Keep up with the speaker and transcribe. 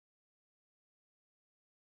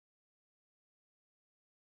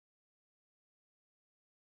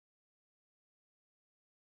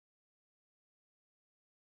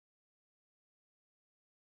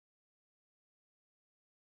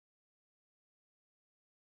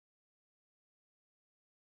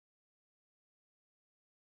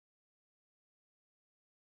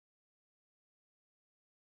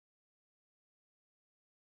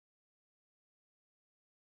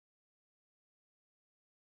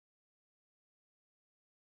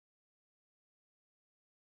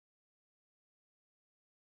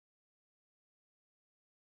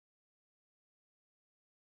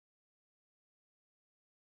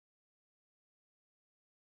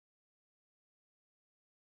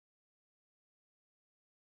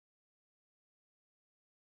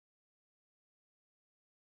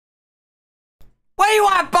Where you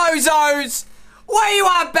at, bozos? Where you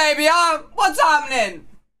at, baby, huh? What's happening?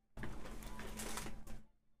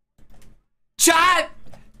 Chat!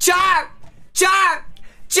 Chat! Chat!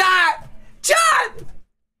 Chat! Chat!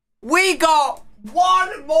 We got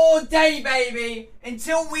one more day, baby,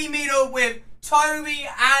 until we meet up with Toby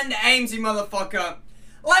and Amesy, motherfucker.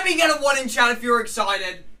 Let me get a 1 in chat if you're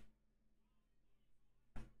excited.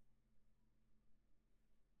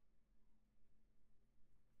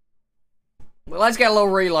 Well, let's get a little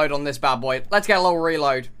reload on this bad boy. Let's get a little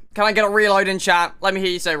reload. Can I get a reload in chat? Let me hear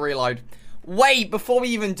you say reload. Wait, before we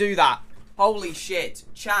even do that. Holy shit.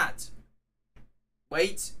 Chat.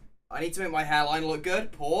 Wait. I need to make my hairline look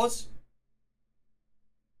good. Pause.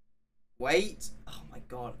 Wait. Oh my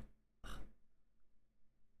god.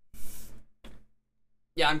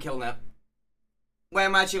 Yeah, I'm killing it. Wait,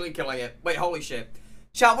 I'm actually killing it. Wait, holy shit.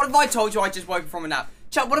 Chat, what if I told you I just woke up from a nap?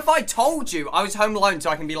 Chat, what if I told you I was home alone so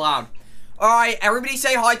I can be loud? Alright, everybody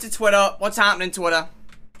say hi to Twitter. What's happening, Twitter?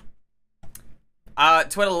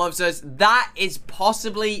 Twitter loves us. That is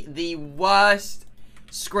possibly the worst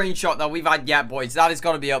screenshot that we've had yet, boys. That has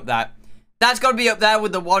got to be up there. That's got to be up there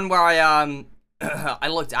with the one where I, I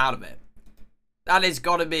looked out of it. That has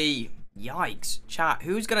got to be... Yikes. Chat,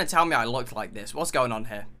 who's going to tell me I looked like this? What's going on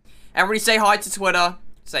here? Everybody say hi to Twitter.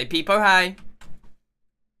 Say peepo hey.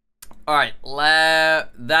 Alright,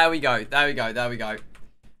 there we go. There we go. There we go.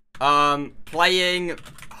 Playing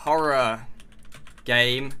horror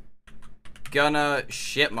game. Gonna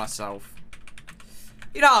shit myself.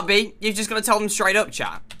 You know what I mean? You've just gotta tell them straight up,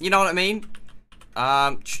 chat. You know what I mean?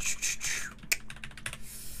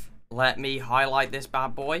 Let me highlight this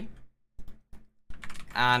bad boy.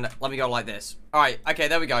 And let me go like this. Alright, okay,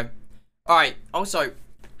 there we go. Alright, also,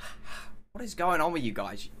 what is going on with you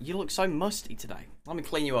guys? You look so musty today. Let me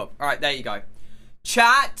clean you up. Alright, there you go.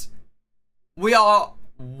 Chat, we are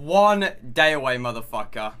 1 day away,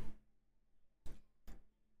 motherfucker.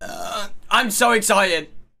 I'm so excited.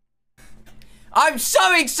 I'm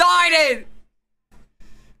so excited.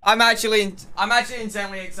 I'm actually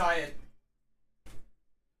insanely excited.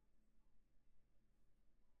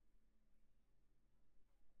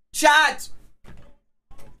 Chat.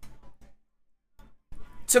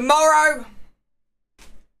 Tomorrow,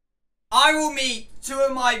 I will meet 2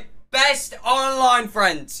 of my best online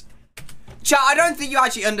friends. Chat, I don't think you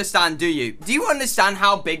actually understand, do you? Do you understand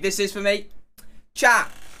how big this is for me?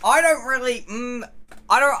 Chat, I don't really,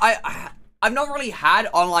 I've not really had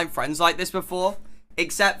online friends like this before,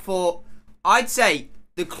 except for, I'd say,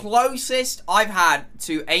 the closest I've had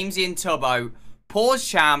to Amesy and Tubbo, pause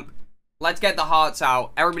champ, let's get the hearts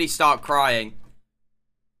out, everybody start crying,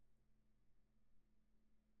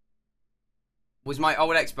 was my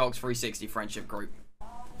old Xbox 360 friendship group.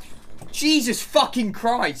 Jesus fucking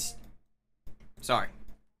Christ. Sorry.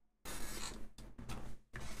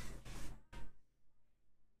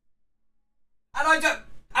 And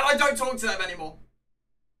I don't talk to them anymore.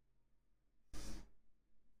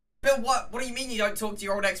 Bill, what do you mean you don't talk to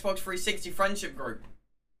your old Xbox 360 friendship group?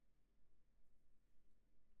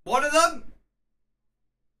 One of them,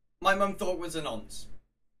 my mum thought was a nonce.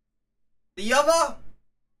 The other,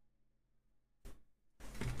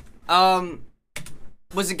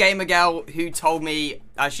 was a gamer girl who told me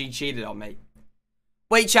she cheated on me.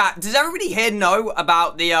 Wait, chat, does everybody here know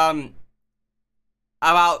about the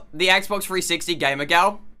Xbox 360 gamer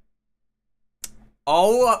girl?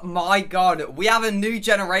 Oh my god, we have a new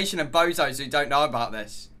generation of bozos who don't know about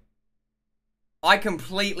this. I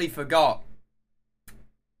completely forgot.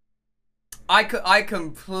 I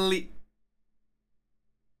completely...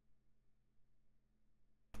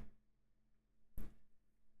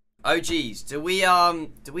 Oh geez, do we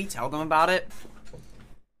tell them about it?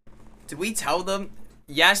 Do we tell them?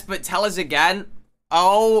 Yes, but tell us again.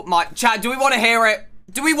 Oh my... Chat, do we want to hear it?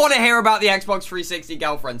 Do we want to hear about the Xbox 360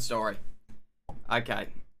 girlfriend story? Okay.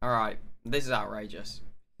 Alright. This is outrageous.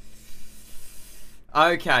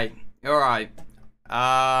 Okay. Alright.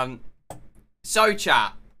 So,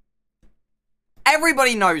 chat.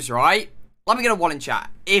 Everybody knows, right? Let me get a 1 in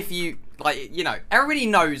chat. If you... Like, you know, everybody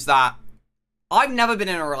knows that I've never been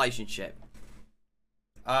in a relationship.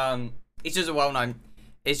 It's just a well-known...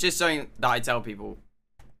 It's just something that I tell people.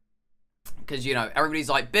 Because, you know, everybody's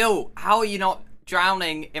like, Bill, how are you not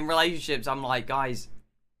drowning in relationships? I'm like, guys,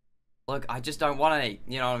 look, I just don't want any.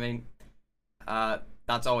 You know what I mean?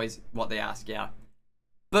 That's always what they ask, yeah.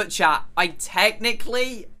 But, chat, I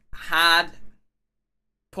technically had...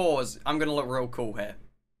 Pause. I'm going to look real cool here.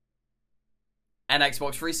 An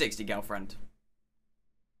Xbox 360 girlfriend.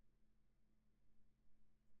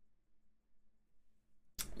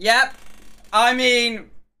 Yep. I mean,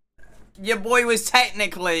 your boy was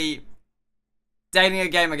technically Dating a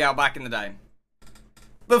gamer girl back in the day.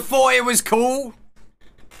 Before it was cool.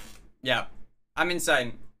 Yeah. I'm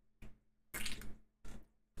insane.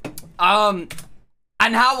 And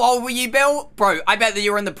how old were you, Bill? Bro, I bet that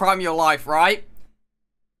you were in the prime of your life, right?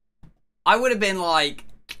 I would have been like...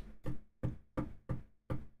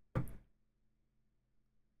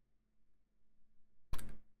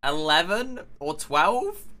 11 or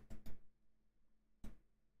 12?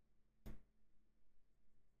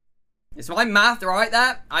 Is my math right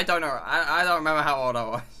there? I don't know. I don't remember how old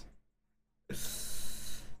I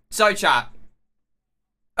was. So, chat.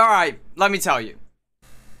 Alright, let me tell you.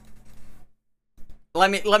 Let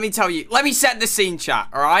me tell you. Let me set the scene, chat,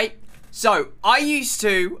 alright? So, I used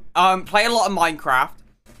to play a lot of Minecraft.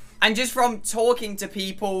 And just from talking to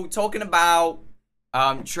people, talking about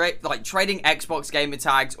trading Xbox gamer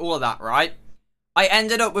tags, all of that, right? I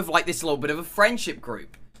ended up with like this little bit of a friendship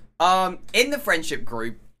group. In the friendship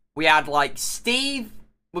group, we had like Steve.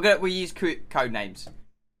 We use code names.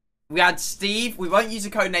 We had Steve. We won't use a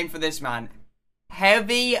code name for this man.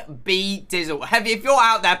 Heavy B Dizzle. Heavy, if you're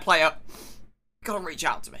out there, player, you gotta reach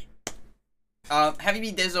out to me. Heavy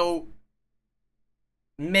B Dizzle,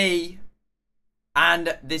 me,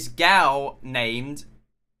 and this gal named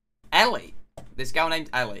Ellie. This girl named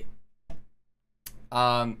Ellie.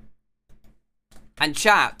 And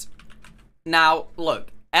chat. Now,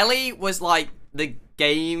 look. Ellie was like the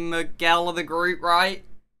gamer girl of the group, right?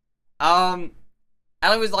 Ellie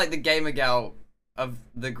was like the gamer girl of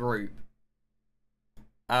the group.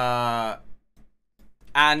 And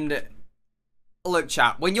look,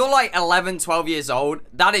 chat. When you're like 11, 12 years old,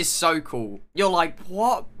 that is so cool. You're like,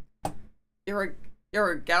 what? You're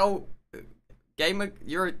a girl... gamer,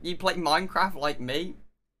 you play Minecraft like me?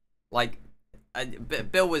 Like,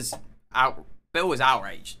 Bill was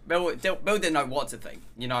outraged. Bill didn't know what to think.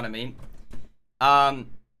 You know what I mean? And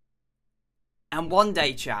one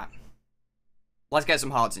day, chat. Let's get some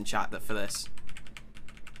hearts in chat for this.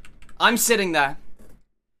 I'm sitting there,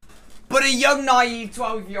 but a young, naive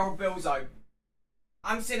 12-year-old Billzo.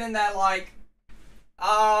 I'm sitting there like,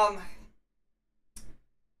 hey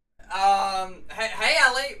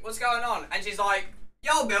Ellie, what's going on? And she's like,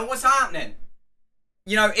 yo Bill, what's happening?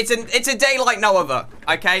 You know, it's a day like no other,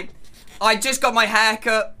 okay? I just got my hair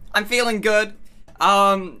cut. I'm feeling good.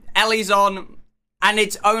 Ellie's on, and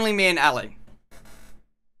it's only me and Ellie.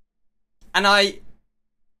 And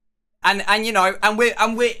you know, and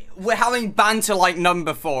we're having banter like none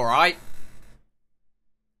before, right?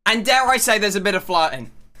 And dare I say there's a bit of flirting.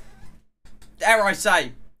 Dare I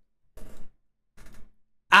say.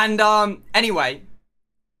 And, anyway,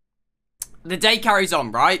 the day carries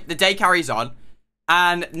on, right? The day carries on,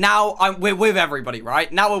 and now we're with everybody,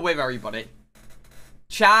 right? Now we're with everybody.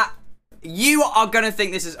 Chat, you are gonna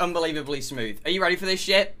think this is unbelievably smooth. Are you ready for this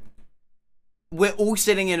shit? We're all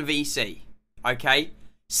sitting in a VC, okay?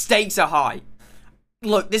 Stakes are high.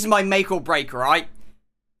 Look, this is my make or break, right?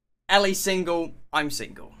 Ellie's single, I'm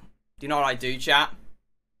single. Do you know what I do, chat?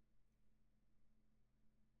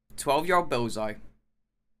 12-year-old Billzo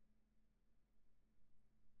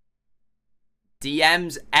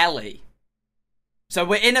DMs Ellie. So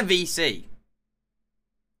we're in a VC.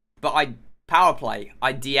 But power play,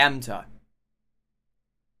 I DM'd her.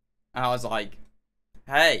 And I was like,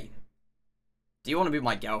 hey, do you want to be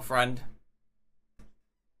my girlfriend?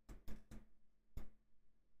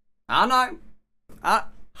 I know.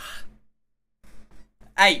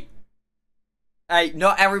 Hey,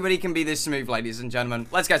 not everybody can be this smooth, ladies and gentlemen.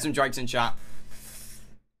 Let's get some Drakes in chat.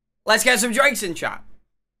 Let's get some Drakes in chat.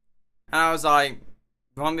 And I was like,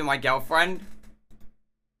 you want to be my girlfriend?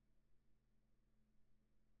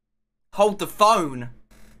 Hold the phone.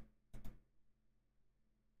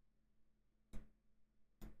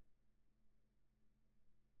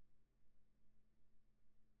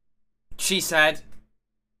 She said,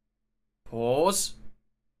 pause.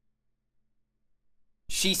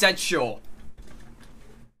 She said, sure.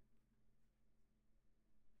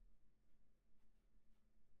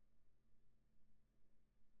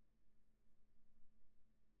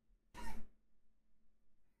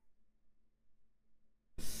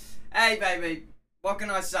 Hey, baby. What can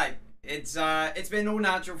I say? It's been all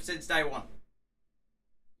natural since day one.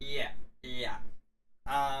 Yeah.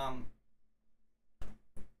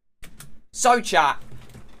 So, chat.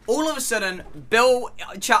 All of a sudden,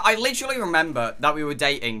 chat, I literally remember that we were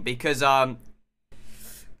dating because I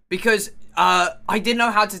didn't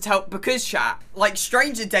know how to tell, because chat, like,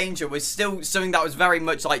 stranger danger was still something that was very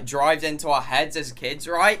much, like, drived into our heads as kids,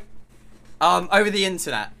 right? Over the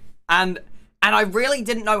internet. And I really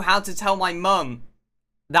didn't know how to tell my mum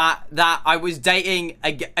that I was dating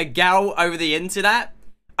a girl over the internet.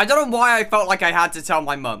 I don't know why I felt like I had to tell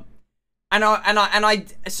my mum.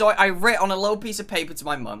 So I writ on a little piece of paper to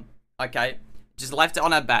my mum, okay? Just left it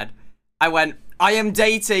on her bed. I went, I am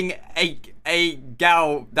dating a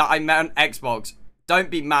gal that I met on Xbox. Don't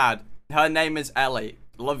be mad. Her name is Ellie.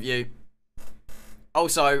 Love you.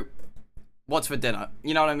 Also, what's for dinner?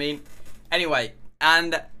 You know what I mean? Anyway,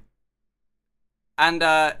 anyway,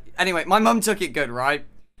 my mum took it good, right?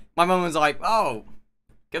 My mum was like, oh,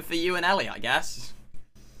 good for you and Ellie, I guess.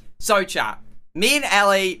 So, chat, me and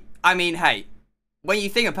Ellie, I mean, hey, when you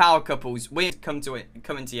think of power couples, we come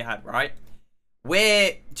into your head, right?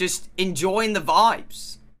 We're just enjoying the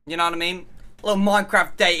vibes. You know what I mean? A little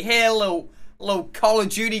Minecraft date here, a little Call of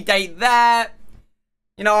Duty date there.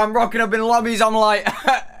 You know, I'm rocking up in lobbies, I'm like,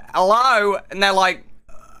 hello? And they're like,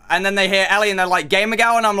 and then they hear Ellie and they're like, gamer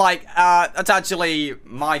gal? And I'm like, that's actually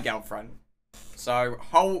my girlfriend. So,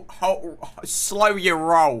 slow your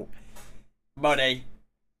roll, buddy.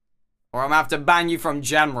 Or I'm gonna have to ban you from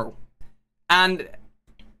general. And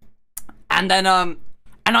then, and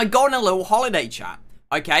I go on a little holiday chat.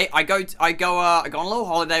 Okay, I go on a little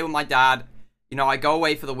holiday with my dad. You know, I go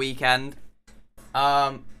away for the weekend.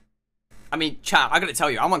 I mean, chat, I gotta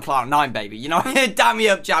tell you, I'm on cloud 9, baby. You know, damn me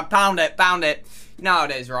up, chat, pound it. You know how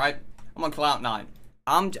it is, right? I'm on cloud 9.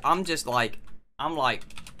 I'm just like, I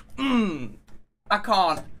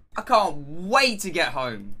can't wait to get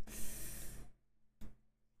home.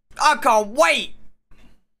 I can't wait.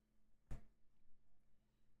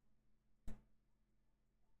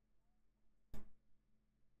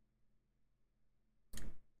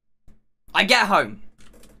 I get home.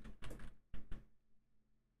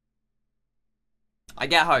 I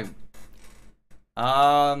get home.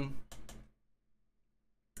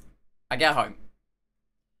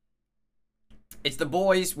 It's the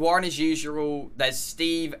boys, Warren as usual. There's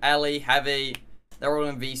Steve, Ellie, Heavy. They're all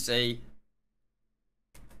in VC.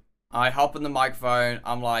 I hop on the microphone.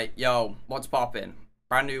 I'm like, yo, what's poppin'?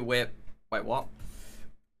 Brand new whip. Wait, what?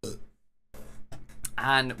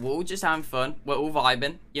 And we're all just having fun. We're all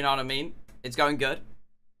vibing. You know what I mean? It's going good.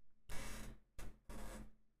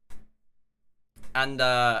 And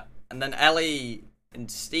then Ellie and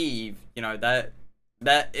Steve, you know,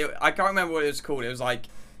 I can't remember what it was called. It was like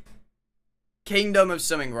Kingdom of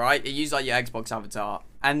something, right? It used like your Xbox avatar.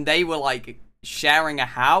 And they were like sharing a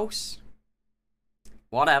house.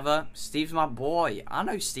 Whatever. Steve's my boy. I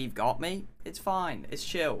know Steve got me. It's fine. It's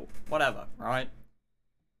chill. Whatever, right?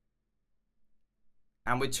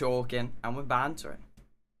 And we're talking and we're bantering.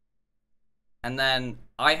 And then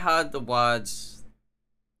I heard the words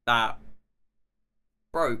that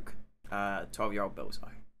broke 12-year-old Billzo.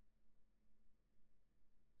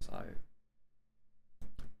 So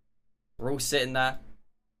we're all sitting there.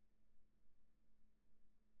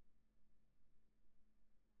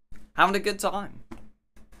 Having a good time.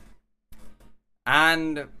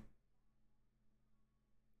 And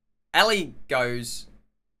Ellie goes,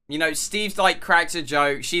 you know, Steve's like cracks a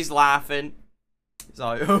joke. She's laughing. He's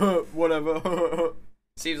like, whatever.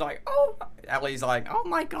 Steve's like, oh. Ellie's like, oh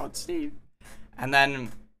my God, Steve. And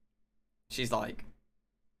then she's like,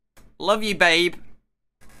 love you, babe.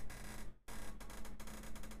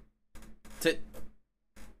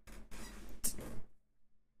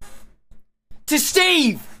 To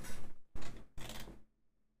Steve!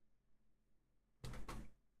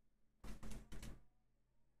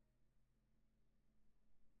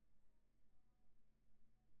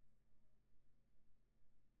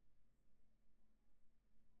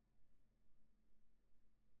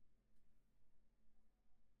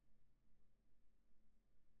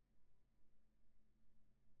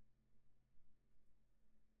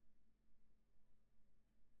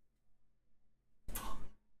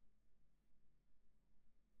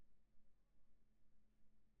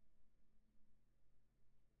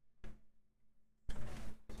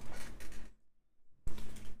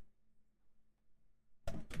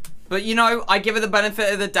 But, you know, I give her the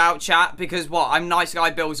benefit of the doubt, chat, because what? I'm nice guy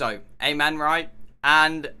Billzo. Amen, right?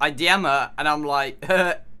 And I DM her, and I'm like,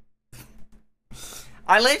 I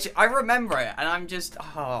remember it, and I'm just,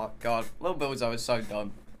 oh, God. Little Billzo is so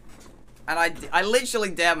dumb. And I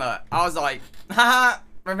literally DM her. I was like, haha,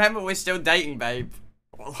 remember we're still dating, babe.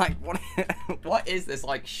 Like, what is this,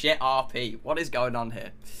 like, shit RP? What is going on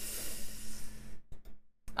here?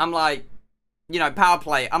 I'm like, you know, power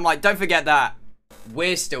play. I'm like, don't forget that.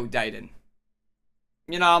 We're still dating.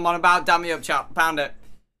 You know, I'm on about, damn me up, chat, pound it.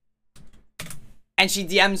 And she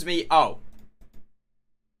DMs me, oh.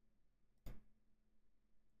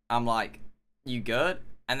 I'm like, you good?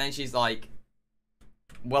 And then she's like,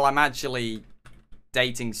 well, I'm actually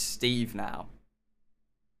dating Steve now.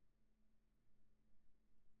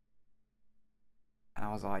 And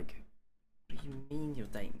I was like, what do you mean you're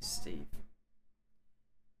dating Steve?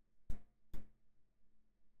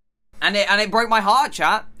 And it broke my heart,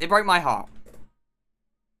 chat. It broke my heart.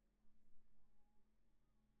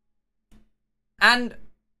 And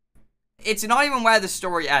it's not even where the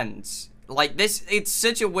story ends. Like, this, it's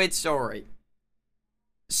such a weird story.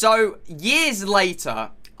 So, years later,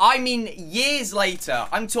 I mean years later,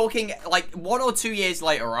 I'm talking like 1 or 2 years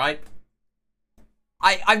later, right?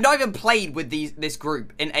 I've not even played with this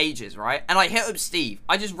group in ages, right? And I hit up Steve.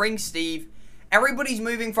 I just ring Steve. Everybody's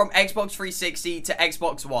moving from Xbox 360 to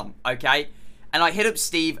Xbox One, okay? And I hit up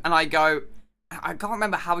Steve and I go, I can't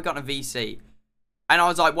remember how we got in a VC. And I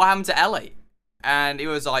was like, what happened to Ellie? And he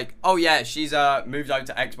was like, oh yeah, she's moved over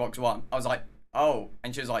to Xbox One. I was like, oh.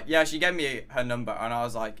 And she was like, yeah, she gave me her number. And I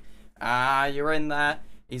was like, you're in there.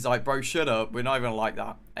 He's like, bro, shut up. We're not even like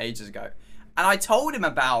that. Ages ago. And I told him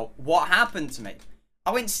about what happened to me. I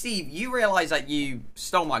went, Steve, you realize that you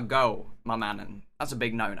stole my girl, my man, and that's a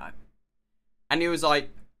big no-no. And he was like,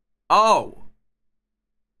 oh.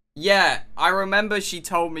 Yeah, I remember she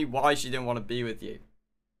told me why she didn't want to be with you.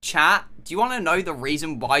 Chat, do you want to know the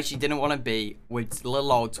reason why she didn't want to be with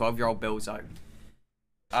little old 12-year-old Billzo?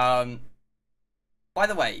 By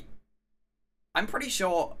the way, I'm pretty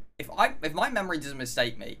sure if my memory doesn't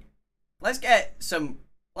mistake me, let's get some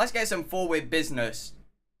forward business.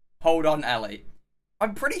 Hold on, Ellie.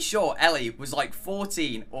 I'm pretty sure Ellie was like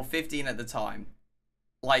 14 or 15 at the time.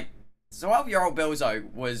 Like, 12-year-old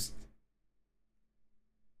Billzo was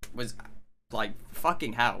like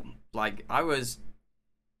fucking hell. Like, I was,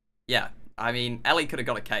 yeah. I mean, Ellie could have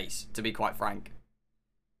got a case, to be quite frank.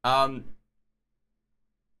 I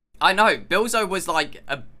know, Billzo was like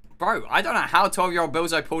a, bro, I don't know how 12-year-old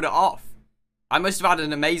Billzo pulled it off. I must have had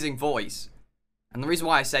an amazing voice. And the reason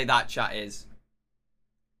why I say that, chat, is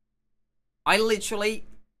I literally,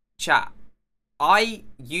 chat, I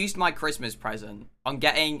used my Christmas present on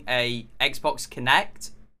getting a Xbox Connect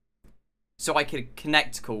so I could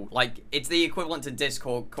connect call. Like, it's the equivalent to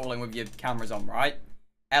Discord calling with your cameras on, right?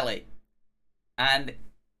 Ellie. And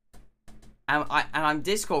I'm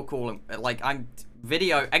Discord calling, like, I'm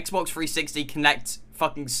video, Xbox 360 Connect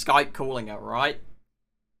fucking Skype calling her, right?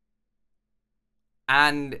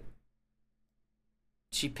 And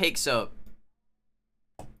she picks up.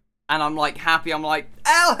 And I'm like happy. I'm like,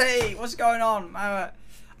 Ellie, what's going on?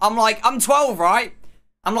 I'm like, I'm 12, right?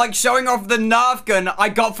 I'm like showing off the Nerf gun I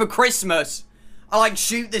got for Christmas. I like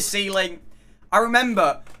shoot the ceiling. I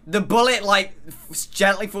remember the bullet like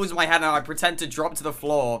gently falls in my head and I pretend to drop to the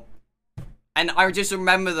floor. And I just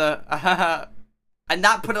remember the, and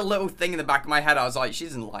that put a little thing in the back of my head. I was like, she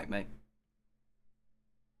doesn't like me.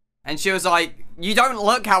 And she was like, you don't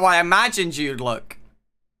look how I imagined you'd look.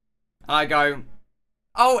 And I go,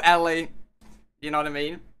 oh, Ellie. You know what I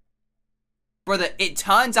mean? Brother, it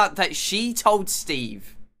turns out that she told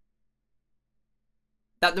Steve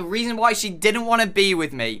that the reason why she didn't want to be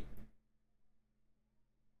with me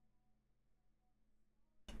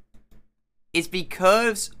is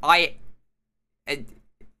because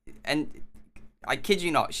and I kid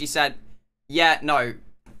you not, she said, yeah, no,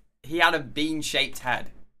 he had a bean-shaped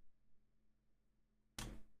head.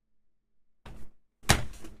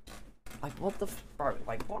 Like, what the bro,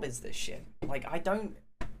 like, what is this shit? Like, I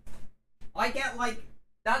get, like,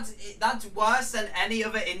 that's worse than any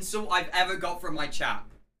other insult I've ever got from my chat.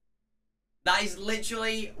 That is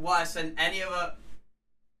literally worse than any other.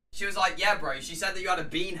 She was like, yeah, bro, she said that you had a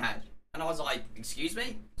bean head. And I was like, excuse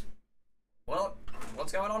me?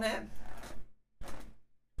 What's going on here?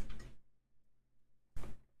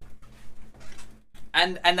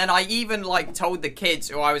 And then I even, like, told the kids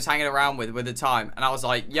who I was hanging around with the time, and I was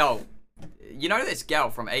like, yo, you know this girl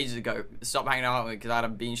from ages ago stopped hanging out with me because I had a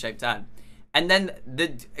bean-shaped head. And then the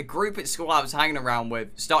group at school I was hanging around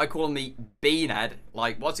with started calling me Beanhead.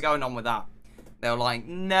 Like, what's going on with that? They were like,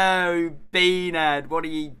 no, Beanhead, what are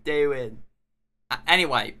you doing?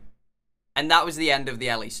 Anyway, and that was the end of the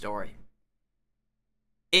Ellie story.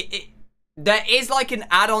 There is like an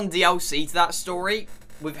add-on DLC to that story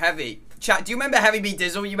with Heavy. Chat, do you remember Heavy B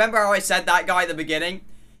Dizzle? You remember how I said that guy at the beginning?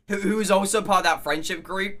 Who was also part of that friendship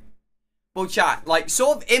group? Well, chat, like,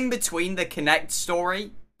 sort of in between the Connect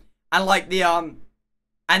story and, like, the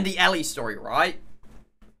Ellie story, right?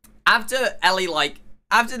 After Ellie, like,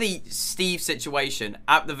 after the Steve situation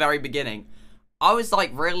at the very beginning, I was,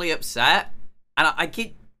 like, really upset. And I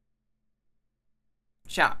keep...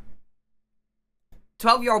 Chat.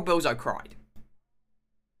 12-year-old Billzo cried.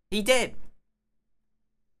 He did.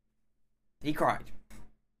 He cried.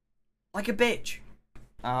 Like a bitch.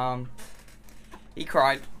 He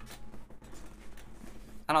cried.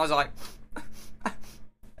 And I was like...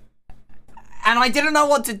 And I didn't know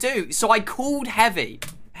what to do. So I called Heavy.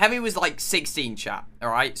 Heavy was like 16, chat.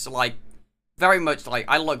 Alright? So like, very much like,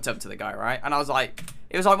 I looked up to the guy, right? And I was like,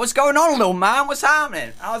 it was like, what's going on, little man? What's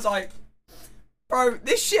happening? I was like, bro,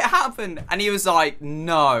 this shit happened. And he was like,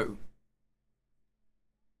 no.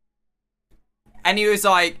 And he was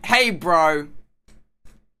like, hey, bro.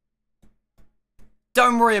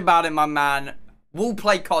 Don't worry about it, my man. We'll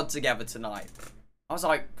play COD together tonight. I was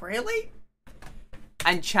like, really?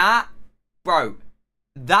 And chat, bro,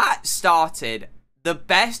 that started the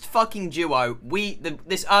best fucking duo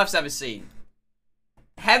this Earth's ever seen.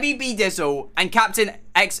 Heavy B Dizzle and Captain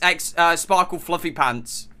XX Sparkle Fluffy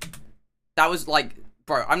Pants. That was like,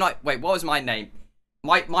 bro, I'm not, wait, what was my name?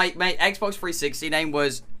 My Xbox 360 name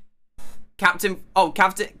was Captain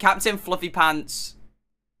Fluffy Pants.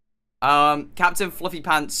 Captain Fluffy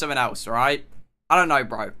Pants, something else, right? I don't know,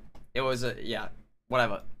 bro. It was yeah,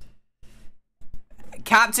 whatever.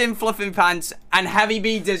 Captain Fluffy Pants and Heavy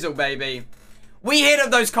B Dizzle, baby. We hit up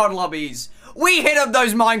those COD lobbies. We hit up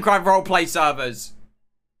those Minecraft roleplay servers.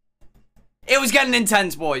 It was getting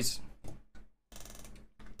intense, boys.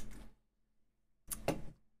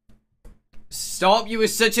 Stop, you were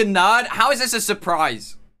such a nerd. How is this a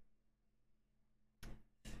surprise?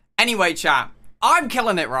 Anyway, chat. I'm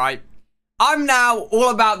killing it, right? I'm now all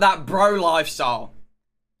about that bro lifestyle.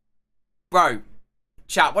 Bro,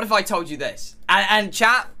 chat, what if I told you this? And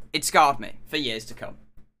chat, it scarred me for years to come.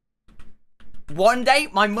 One day,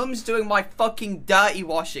 my mum's doing my fucking dirty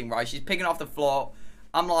washing, right? She's picking off the floor.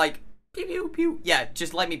 I'm like, pew, pew, pew. Yeah,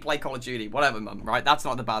 just let me play Call of Duty. Whatever, mum, right? That's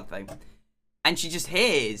not the bad thing. And she just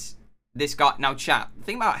hears this guy. Now, chat, the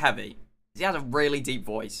thing about Heavy is he has a really deep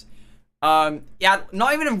voice. Yeah,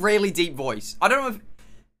 not even a really deep voice. I don't know if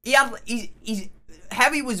he had. He's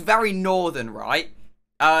Heavy was very northern, right?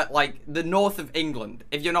 Like the north of England.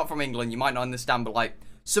 If you're not from England, you might not understand. But like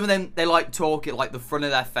some of them, they like talk at like the front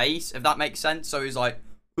of their face, if that makes sense. So he's like,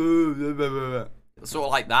 sort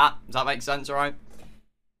of like that. Does that make sense, right?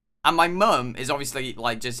 And my mum is obviously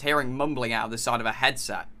like just hearing mumbling out of the side of her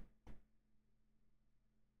headset,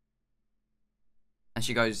 and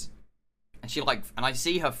she goes. And she like, and I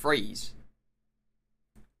see her freeze.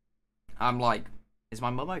 I'm like, is my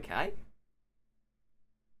mum okay?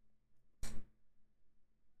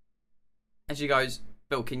 And she goes,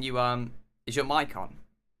 Bill, can you, is your mic on?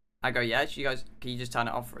 I go, yeah. She goes, can you just turn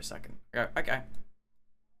it off for a second? I go, okay.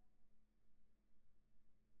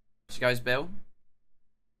 She goes, Bill,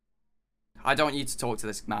 I don't want you to talk to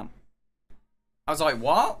this man. I was like,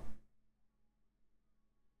 what?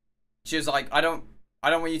 She was like, I don't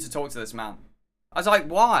want you to talk to this man. I was like,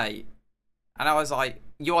 why? And I was like,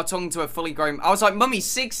 you are talking to a fully grown... I was like, Mummy,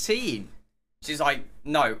 16. She's like,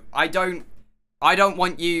 no, I don't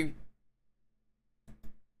want you...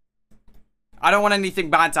 I don't want anything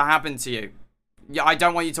bad to happen to you. Yeah, I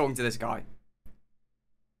don't want you talking to this guy.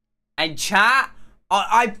 And chat,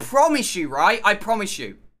 I promise you, right? I promise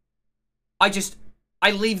you.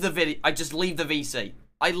 I leave the video. I just leave the VC.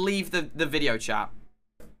 I leave the video chat.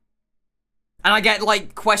 And I get,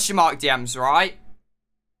 like, question mark DMs, right?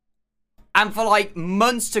 And for, like,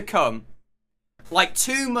 months to come, like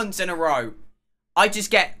 2 months in a row, I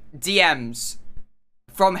just get DMs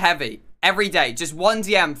from Heavy every day. Just one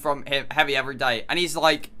DM from Heavy every day. And he's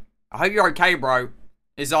like, I hope you're okay, bro.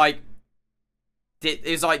 He's like, did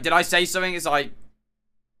I say something? He's like,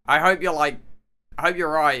 I hope you're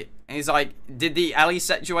right. And he's like, did the Ellie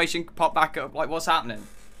situation pop back up? Like, what's happening?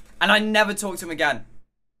 And I never talked to him again.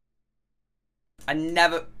 I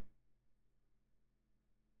never...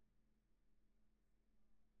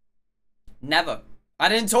 Never. I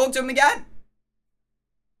didn't talk to him again.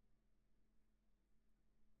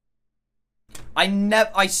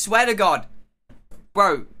 I swear to God.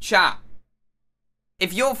 Bro, chat.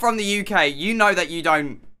 If you're from the UK, you know that you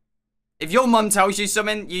don't... If your mum tells you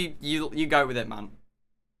something, you go with it, man.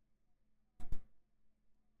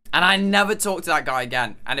 And I never talked to that guy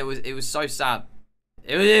again. And it was so sad.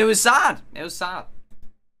 It was sad. It was sad.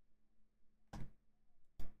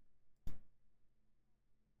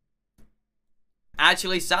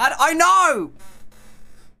 Actually sad? I know!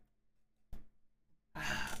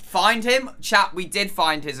 Find him? Chat, we did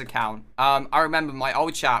find his account. I remember my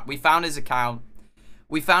old chat. We found his account.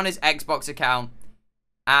 We found his Xbox account.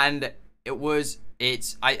 And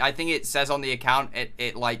I think it says on the account,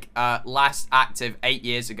 it last active 8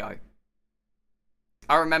 years ago.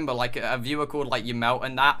 I remember, like, a viewer called, like, Yamelt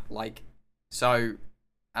and that, like, so,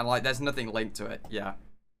 and, like, there's nothing linked to it, yeah.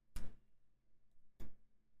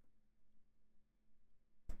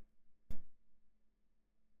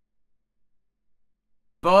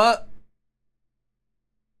 But,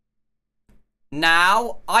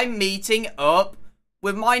 Now, I'm meeting up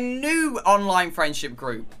with my new online friendship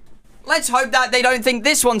group. Let's hope that they don't think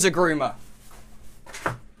this one's a groomer.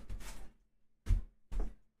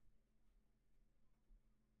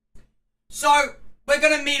 So, we're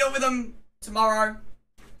gonna meet up with them tomorrow.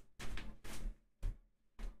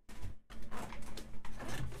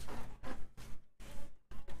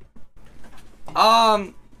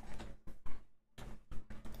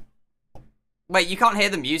 Wait, you can't hear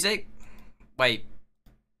the music? Wait,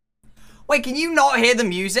 can you not hear the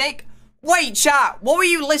music? Wait, chat, what were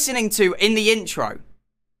you listening to in the intro?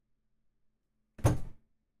 Are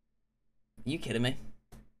you kidding me?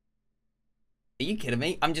 Are you kidding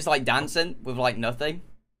me? I'm just like dancing with like nothing.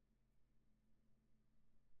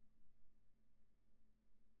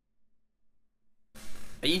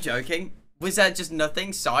 Are you joking? Was there just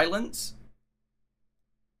nothing? Silence?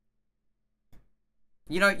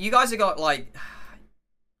 You know, you guys have got like...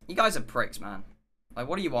 You guys are pricks, man. Like,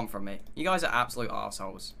 what do you want from me? You guys are absolute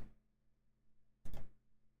assholes.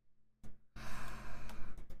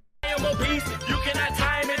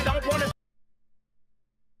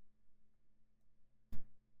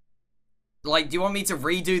 Like, do you want me to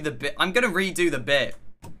redo the bit? I'm gonna redo the bit.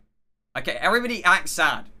 Okay, everybody act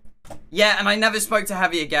sad. Yeah, and I never spoke to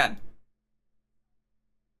Heavy again.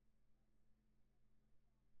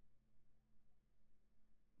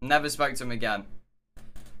 Never spoke to him again.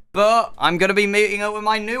 But I'm gonna be meeting up with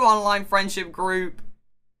my new online friendship group.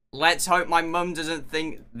 Let's hope my mum doesn't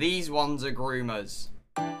think these ones are groomers.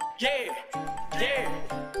 Yeah.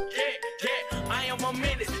 I am a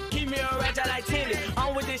menace. Keep me a ratchet like tennis.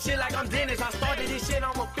 I'm with this shit like I'm Dennis. I started this shit,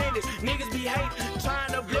 I'm a finish. Niggas be hating,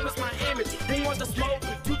 trying to blemish my image. They want the smoke,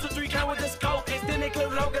 2 to 3 count with the scope. Extend it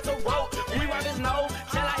clip low, get the rope. We rock his nose,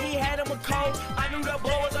 tell like he had him a cold. I knew the boy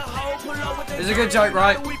was a hoe. Pull up with this. It's a good joke,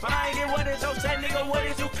 right? What is your set, nigga? What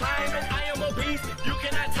is you climbing? I am a beast. You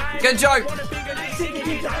cannot time. Good joke.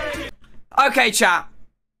 Okay, chat.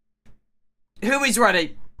 Who is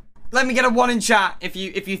ready? Let me get a 1 in chat if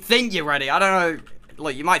you think you're ready. I don't know.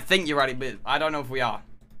 Look, you might think you're ready, but I don't know if we are.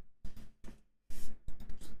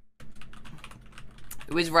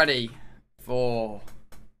 Who is ready for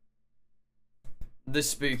the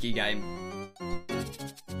spooky game?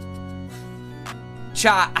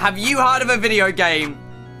 Chat, have you heard of a video game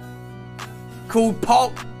called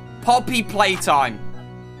Poppy Playtime?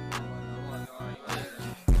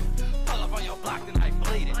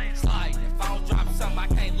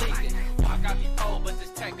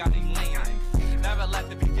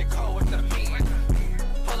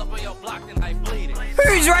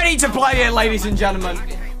 Who's ready to play it, ladies and gentlemen?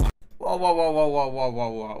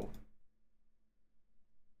 Whoa.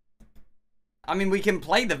 I mean, we can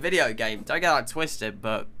play the video game. Don't get that twisted,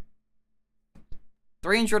 but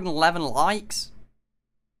 311 likes?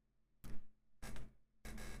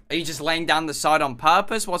 Are you just laying down the side on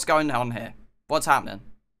purpose? What's going on here? What's happening?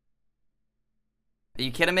 Are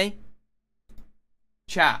you kidding me?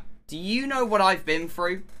 Chat, do you know what I've been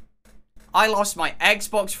through? I lost my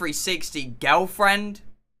Xbox 360 girlfriend.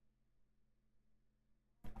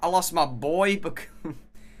 I lost my boy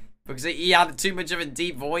because he had too much of a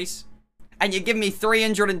deep voice. And you give me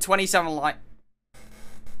 327 likes.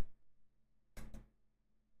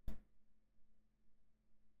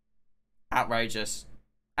 Outrageous.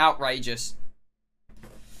 Outrageous.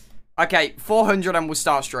 Okay, 400 and we'll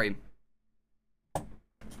start stream.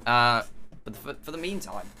 But for the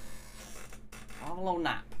meantime, I'll have a little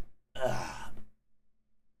nap.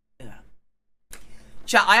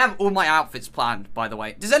 Chat, I have all my outfits planned, by the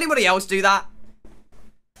way. Does anybody else do that?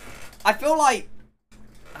 I feel like...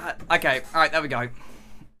 okay, alright, there we go.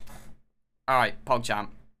 Alright, PogChamp.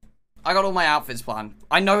 I got all my outfits planned.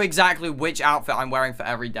 I know exactly which outfit I'm wearing for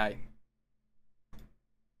every day.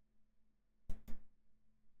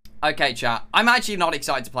 Okay, chat. I'm actually not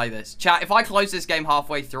excited to play this. Chat, if I close this game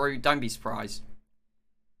halfway through, don't be surprised.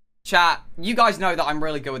 Chat, you guys know that I'm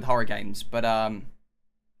really good with horror games, but,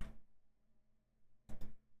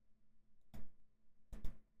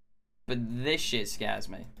 but this shit scares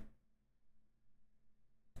me.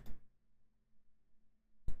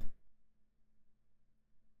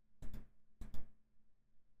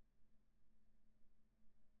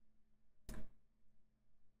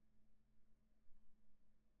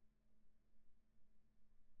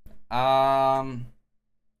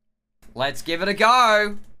 Let's give it a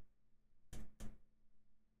go.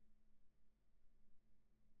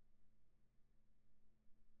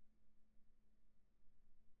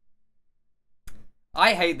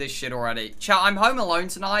 I hate this shit already. Chat, I'm home alone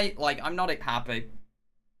tonight. Like, I'm not happy.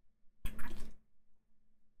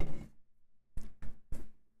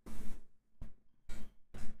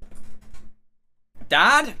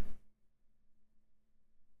 Dad?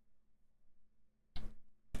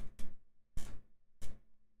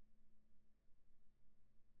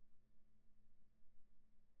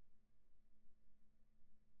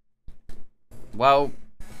 Well,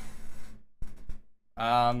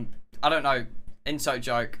 I don't know. Insult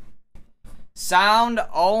joke. Sound,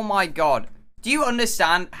 oh my god. Do you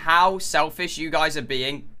understand how selfish you guys are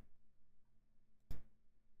being?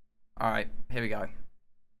 Alright, here we go.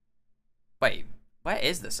 Wait, where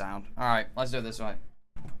is the sound? Alright, let's do it this way.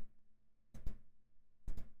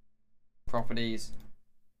 Properties.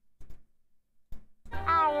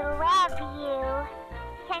 I love you.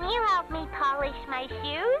 Can you help me polish my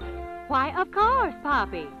shoes? Why, of course,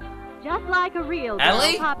 Poppy. Just like a real girl,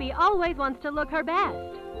 Ellie? Poppy always wants to look her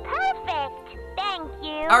best. Perfect. Thank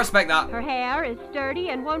you. I respect that. Her hair is sturdy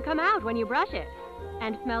and won't come out when you brush it,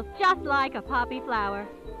 and smells just like a poppy flower.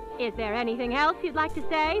 Is there anything else you'd like to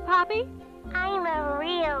say, Poppy? I'm a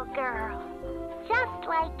real girl. Just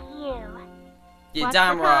like you. You're What's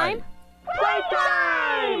damn the right.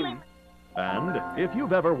 Playtime! And if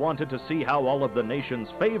you've ever wanted to see how all of the nation's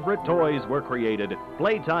favorite toys were created,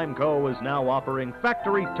 Playtime Co. is now offering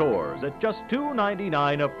factory tours at just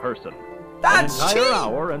 $2.99 a person. That's An entire cheap.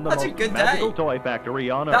 hour in the That's a most good magical day. toy factory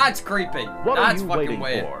on Earth. That's creepy. What That's are you fucking waiting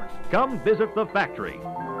weird. for? Come visit the factory.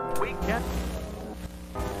 We can.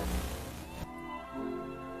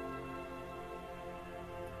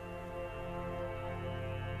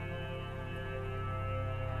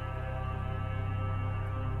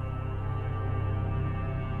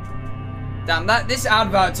 Damn, this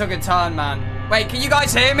advert took a turn, man. Wait, can you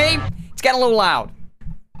guys hear me? It's getting a little loud.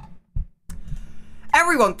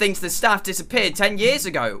 Everyone thinks the staff disappeared 10 years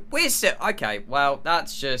ago. We're still... Okay, well,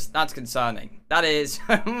 that's concerning. That is...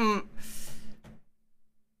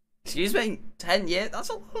 Excuse me? 10 years? That's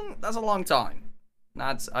a long time.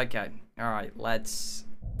 That's... Okay. Alright, let's...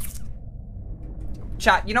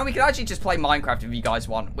 Chat, you know, we could actually just play Minecraft if you guys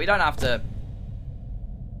want. We don't have to...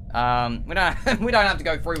 we don't have to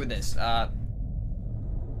go through with this.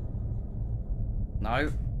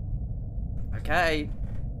 No. Okay.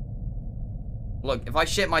 Look, if I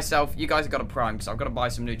shit myself, you guys have got to prime, because I've got to buy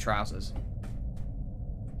some new trousers.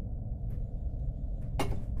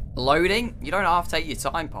 Loading? You don't have to take your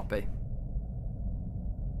time, Poppy.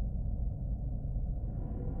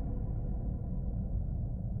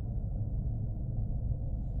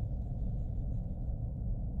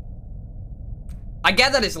 I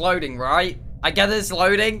get that it's loading, right? I get that it's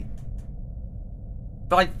loading.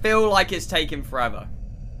 But I feel like it's taking forever.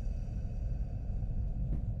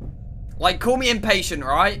 Like, call me impatient,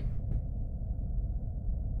 right?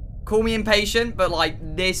 Call me impatient, but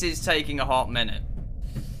like, this is taking a hot minute.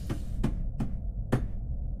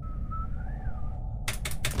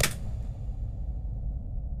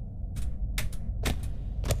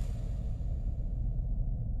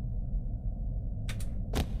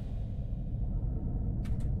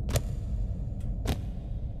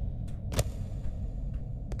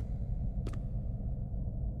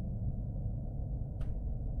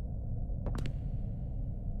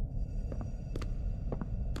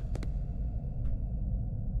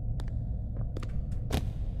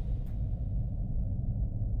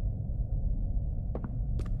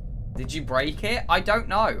 Did you break it? I don't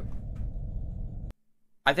know.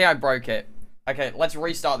 I think I broke it. Okay, let's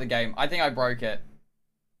restart the game. I think I broke it.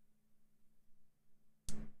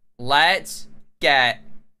 Let's get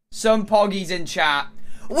some poggies in chat.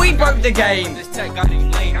 We broke the game!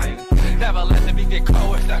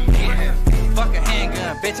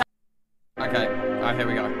 Okay, alright, here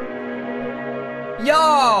we go.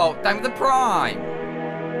 Yo! Thank you for the prime!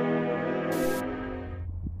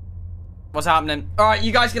 What's happening? Alright,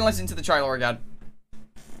 you guys can listen to the trailer again.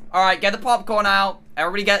 Alright, get the popcorn out.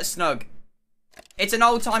 Everybody get snug. It's an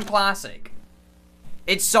old-time classic.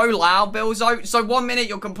 It's so loud, Billzo. So 1 minute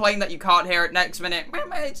you'll complain that you can't hear it. Next minute,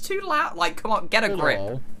 it's too loud. Like, come on, get a grip.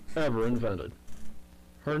 Doll ever invented.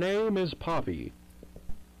 Her name is Poppy,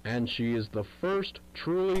 and she is the first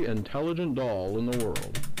truly intelligent doll in the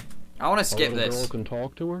world. I want to skip A little this. girl can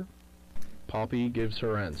talk to her. Poppy gives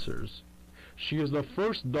her answers. She is the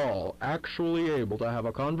first doll actually able to have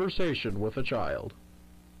a conversation with a child.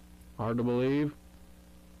 Hard to believe?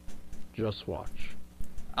 Just watch.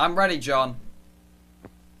 I'm ready, John.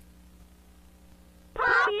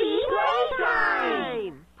 Poppy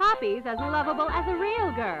Playtime! Poppy's as lovable as a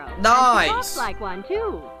real girl. Nice. And she talks like one,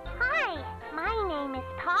 too. Hi, my name is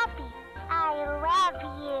Poppy. I love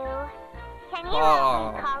you. Can you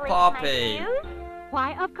Oh, help me polish Poppy. my shoes?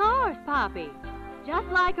 Why, of course, Poppy. Just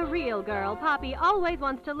like a real girl, Poppy always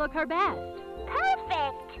wants to look her best.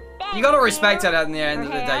 Perfect. You gotta respect it at the end of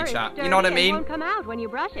the Her day, hair is chat. You know what I sturdy and mean? won't come out when you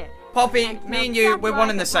brush it. Poppy, And me and smells you, just we're one like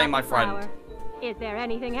and the a same, my poppy friend. flower. Is there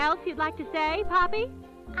anything else you'd like to say, Poppy?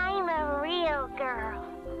 I'm a real girl.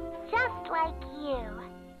 Just like you.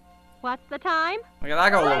 What's the time? Look at that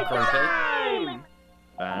go a little creepy.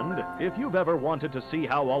 And if you've ever wanted to see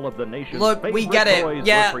how all of the nation's Look, we favorite get it. toys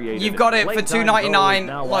Yeah, were created, you've got it for Playtime $2.99. Co. is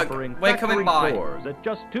now Look, offering we're coming factory by. tours at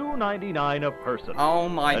just $2.99 a person. Oh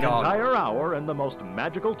my An god. entire hour in the most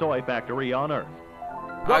magical toy factory on Earth.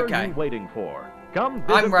 What Okay. are you waiting for? Come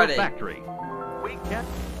visit I'm ready. the factory. We can.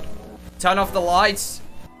 Turn off the lights.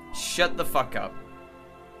 Shut the fuck up.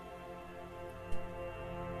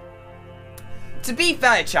 To be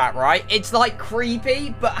fair, chat, right? It's like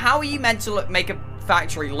creepy, but how are you meant to make a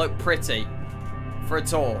factory look pretty for a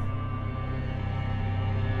tour?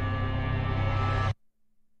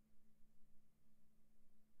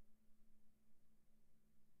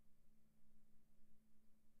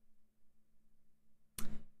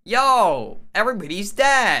 Yo, everybody's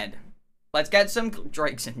dead. Let's get some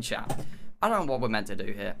drakes in chat. I don't know what we're meant to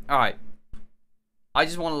do here. Alright. I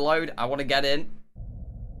just want to load. I want to get in.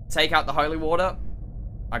 Take out the holy water.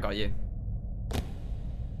 I got you.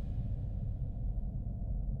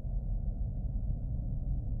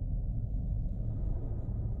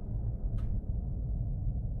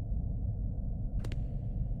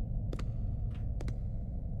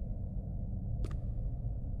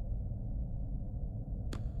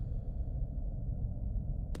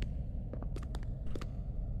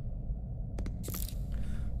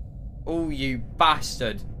 Oh, you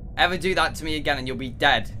bastard. Ever do that to me again and you'll be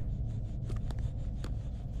dead.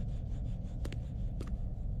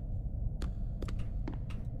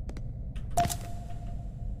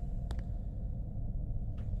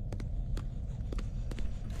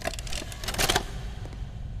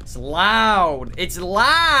 It's loud. It's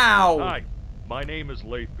loud. Hi, my name is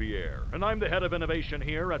Leith Pierre, and I'm the head of innovation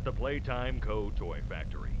here at the Playtime Co. Toy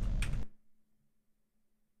Factory.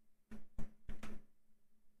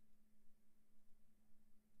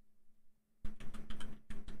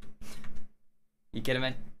 You kidding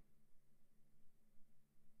me?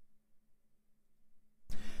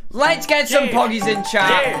 Let's get some poggies in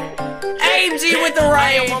chat. AMG with the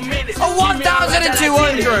raid. A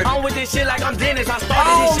 1,200. Oh my goodness.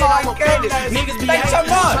 Thanks so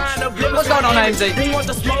much. What's going on,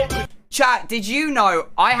 AMG? Chat, did you know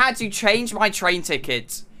I had to change my train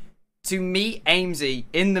tickets to meet Amesy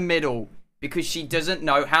in the middle because she doesn't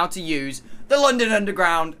know how to use the London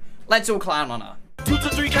Underground? Let's all clown on her. 2 to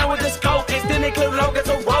 3 count with the scope, and then they clip low, get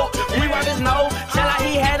the rope. We rock his nose, shall like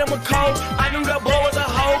he had him a coat. I knew the boy was a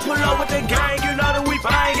hoe, pull up with the gang, you know that we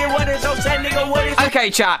buying it. What is your set, nigga? What is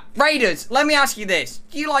Okay, chat. Raiders, let me ask you this.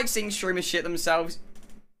 Do you like seeing streamers shit themselves?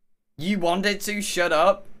 You wanted to? Shut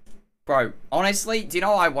up. Bro, honestly, do you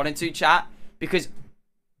know why I wanted to, chat? Because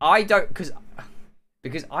I don't,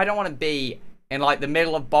 because I don't want to be in, like, the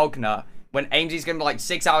middle of Bognor when Amesy's going to be, like,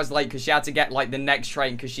 6 hours late because she had to get, like, the next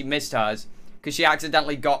train because she missed hers. Because she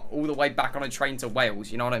accidentally got all the way back on a train to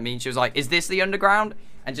Wales. You know what I mean? She was like, is this the underground?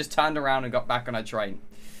 And just turned around and got back on a train.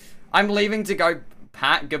 I'm leaving to go.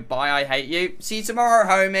 Pat, goodbye. I hate you. See you tomorrow,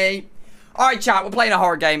 homie. Alright, chat. We're playing a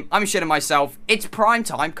horror game. I'm shitting myself. It's prime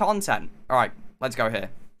time content. Alright, let's go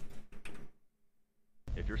here.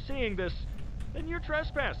 If you're seeing this, then you're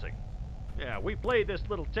trespassing. Yeah, we play this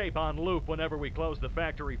little tape on loop whenever we close the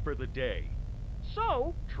factory for the day.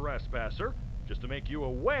 So, trespasser, just to make you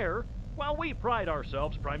aware, while we pride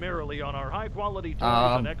ourselves primarily on our high-quality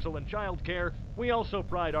toys and excellent child care, we also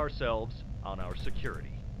pride ourselves on our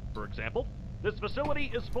security. For example, this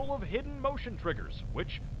facility is full of hidden motion triggers,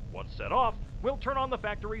 which, once set off, will turn on the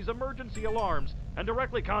factory's emergency alarms and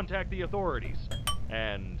directly contact the authorities.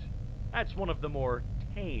 And that's one of the more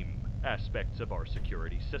tame aspects of our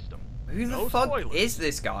security system. Who the No fuck spoilers. is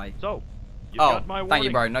this guy? So, you've Oh, got my warning. thank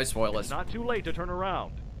you, bro. No spoilers. It's not too late to turn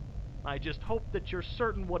around. I just hope that you're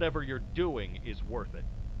certain whatever you're doing is worth it.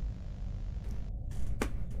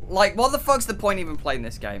 Like, what the fuck's the point even playing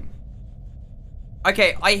this game?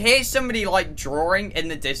 Okay, I hear somebody, like, drawing in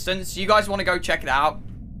the distance. You guys want to go check it out?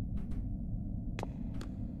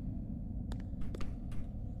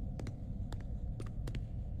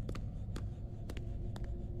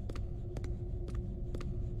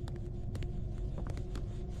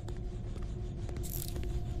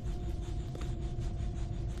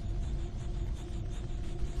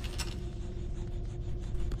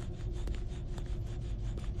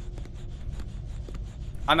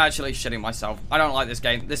 I'm actually shitting myself. I don't like this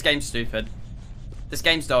game. This game's stupid. This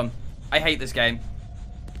game's dumb. I hate this game.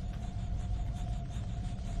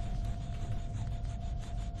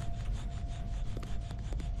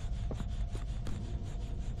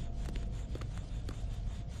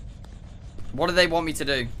 What do they want me to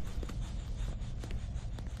do?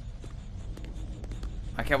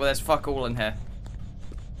 Okay, well, there's fuck all in here.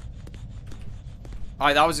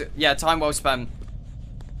 Alright, that was... Yeah, time well spent.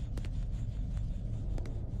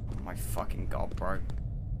 Oh my fucking god, bro.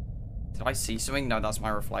 Did I see something? No, that's my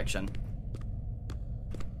reflection.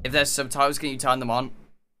 If there's subtitles, can you turn them on?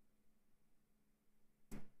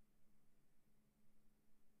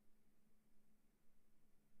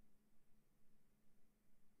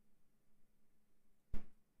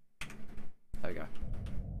 There we go.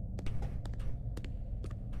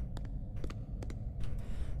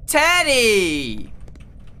 Teddy!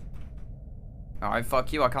 Alright,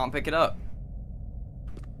 fuck you. I can't pick it up.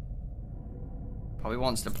 Probably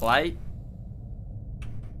wants to play.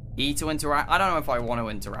 E to interact. I don't know if I want to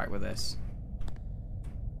interact with this.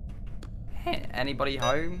 Hey, anybody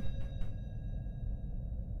home?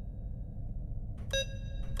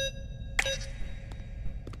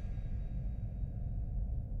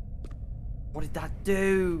 What did that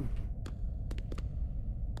do?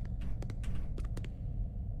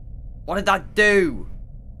 What did that do?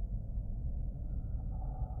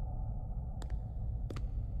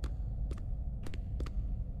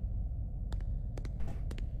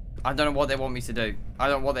 I don't know what they want me to do. I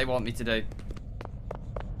don't know what they want me to do.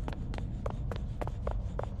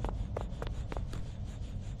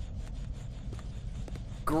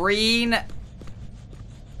 Green.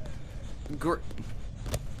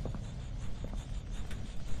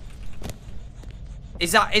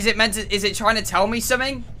 Is it meant to, is it trying to tell me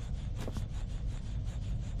something?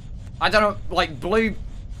 I don't know, like blue,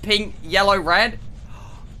 pink, yellow, red?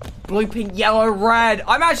 Blue, pink, yellow, red.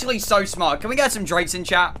 I'm actually so smart. Can we get some Drakes in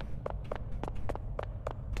chat?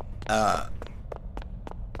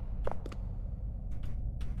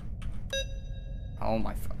 Oh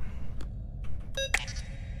my fuck.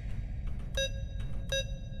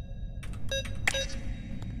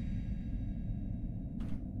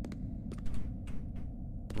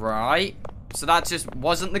 Right. So that just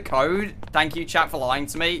wasn't the code. Thank you, chat, for lying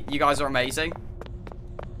to me. You guys are amazing.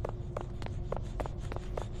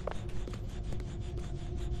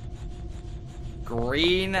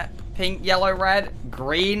 Green, pink, yellow, red.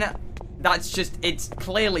 Green. That's just, it's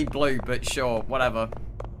clearly blue, but sure, whatever.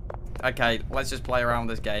 Okay, let's just play around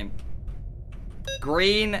with this game.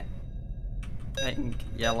 Green, pink,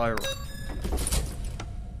 yellow.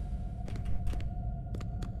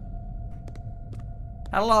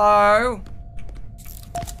 Hello?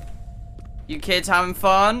 You kids having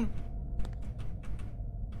fun?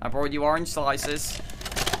 I brought you orange slices.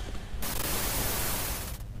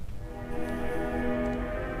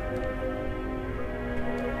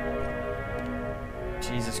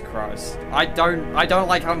 Jesus Christ. I don't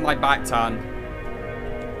like having my back turned.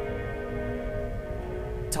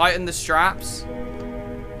 Tighten the straps.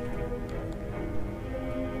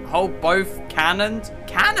 Hold both cannons.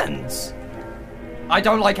 Cannons? I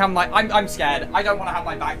don't like having my... I'm scared. I don't want to have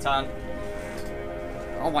my back turned.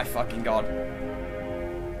 Oh my fucking god.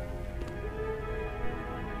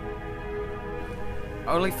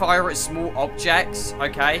 Only fire at small objects.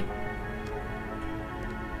 Okay.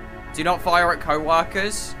 Do not fire at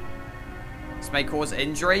co-workers. This may cause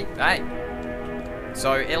injury. Hey.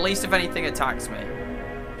 So, at least if anything attacks me.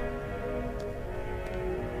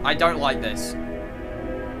 I don't like this.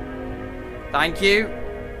 Thank you.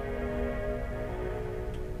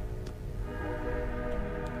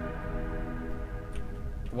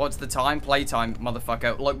 What's the time? Playtime,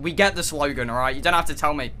 motherfucker. Look, we get the slogan, alright? You don't have to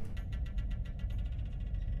tell me.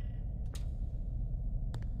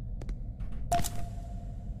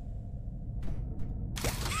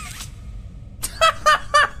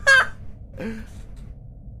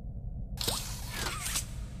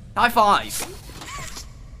 High five.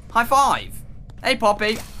 High five. Hey,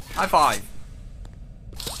 Poppy. High five.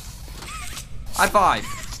 High five.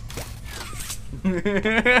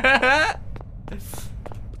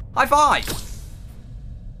 High five.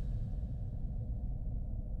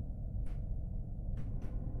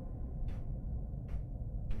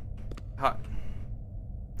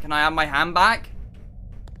 Can I have my hand back?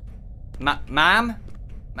 Ma'am?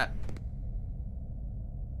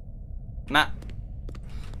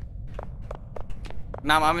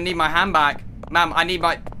 Ma'am, I'm gonna need my hand back. Ma'am, I need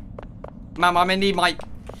my... Ma'am, I'm gonna need my...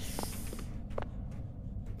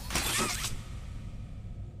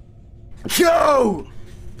 Yo!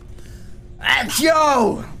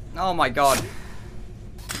 Yo! Oh my god.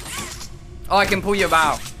 Oh, I can pull you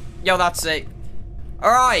about. Yo, that's sick.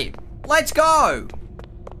 Alright, let's go!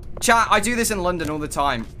 Chat, I do this in London all the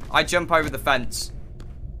time. I jump over the fence.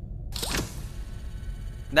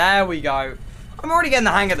 There we go. I'm already getting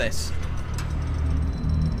the hang of this.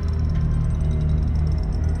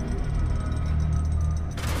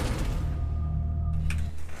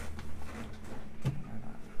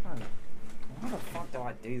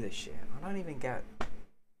 do this shit? I don't even get... I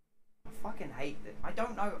fucking hate it. I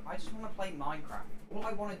don't know. I just want to play Minecraft. All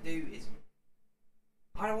I want to do is...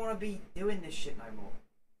 I don't want to be doing this shit no more.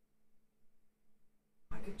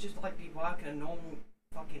 I could just like be working a normal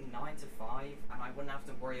fucking 9 to 5 and I wouldn't have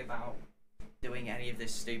to worry about doing any of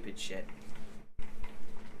this stupid shit.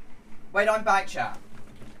 Wait, I'm back, chat.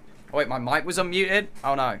 Oh, wait, my mic was unmuted?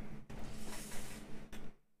 Oh no.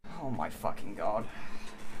 Oh my fucking god.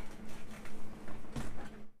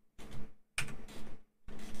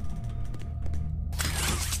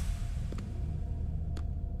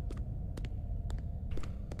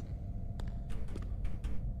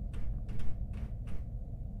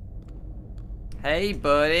 Hey,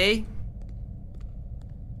 buddy.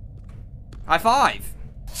 High five.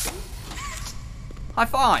 High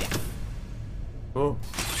five. Oh.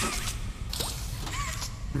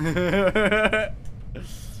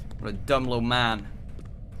 What a dumb little man.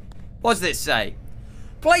 What does this say?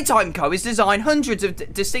 Playtime Co. has designed hundreds of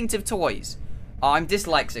distinctive toys. I'm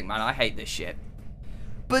dyslexic, man. I hate this shit.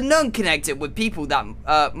 But none connected with people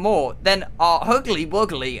that more than our Huggy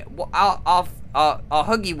Wuggy, our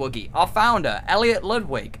Huggy Wuggy, our founder, Elliot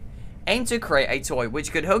Ludwig, aimed to create a toy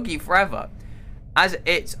which could hug you forever. As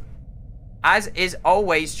is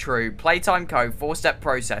always true, Playtime Co. 4-step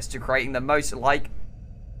process to creating the most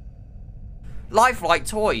lifelike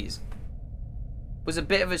toys was a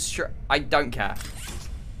bit of a I don't care.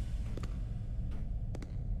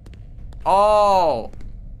 Oh,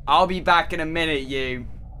 I'll be back in a minute, you.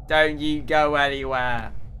 Don't you go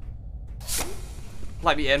anywhere.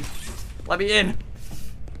 Let me in. Let me in.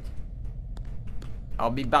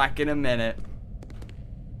 I'll be back in a minute.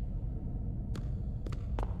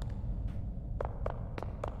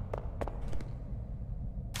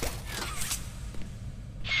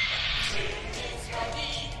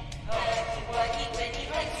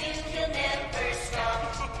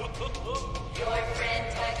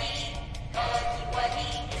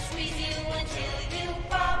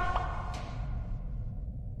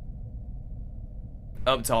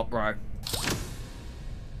 Up top, bro.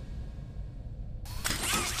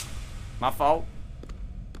 My fault.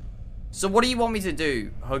 So what do you want me to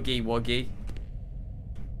do, Huggy Wuggy?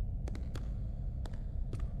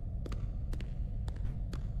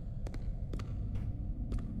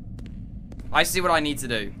 I see what I need to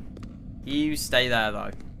do. You stay there,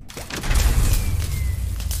 though.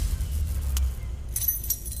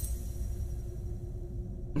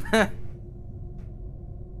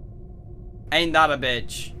 Ain't that a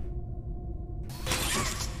bitch?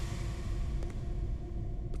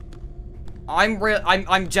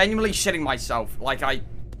 I'm genuinely shitting myself. Like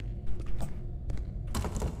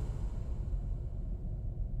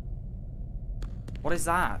What is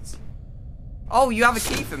that? Oh, you have a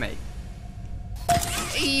key for me.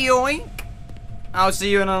 Yoink. I'll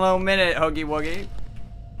see you in a little minute, Huggy Wuggy.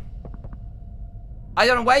 I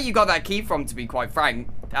don't know where you got that key from, to be quite frank.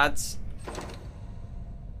 That's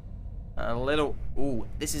a little... Ooh,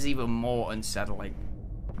 this is even more unsettling.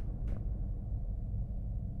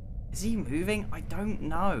 Is he moving? I don't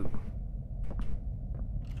know.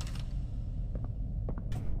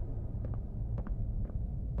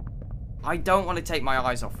 I don't want to take my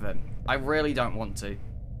eyes off of him. I really don't want to.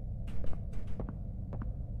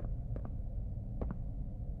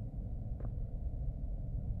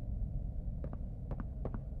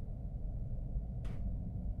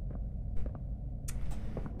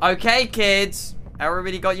 Okay, kids.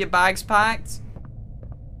 Everybody got your bags packed?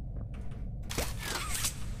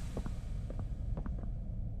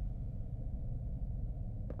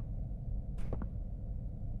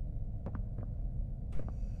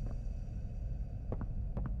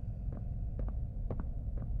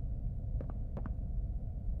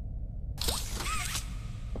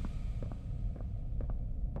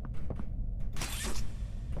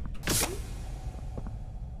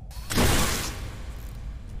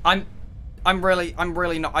 I'm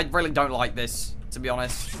really not, I really don't like this, to be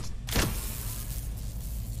honest.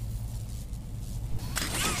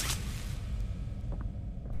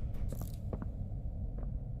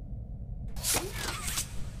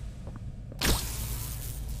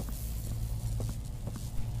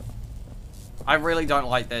 I really don't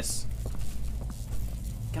like this.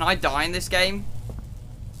 Can I die in this game?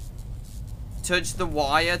 Touch the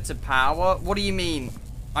wire to power? What do you mean?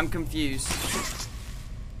 I'm confused.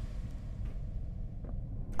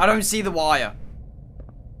 I don't see the wire.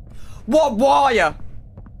 What wire?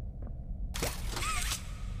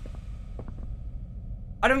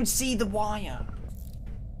 I don't see the wire.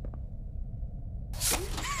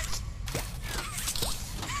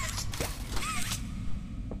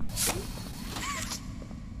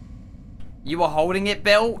 You were holding it,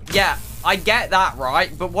 Bill? Yeah, I get that,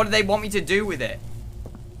 right? But what do they want me to do with it?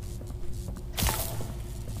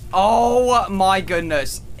 Oh my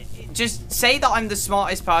goodness. Just say that I'm the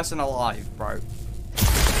smartest person alive, bro.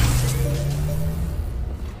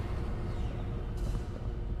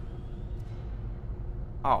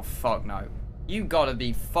 Oh, fuck no. You gotta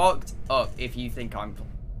be fucked up if you think I'm...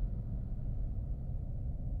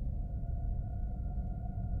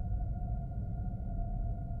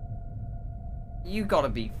 You gotta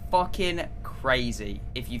be fucking crazy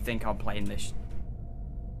if you think I'm playing this.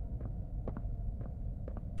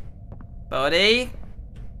 Buddy?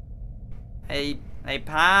 Hey,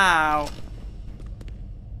 pal.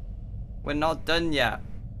 We're not done yet.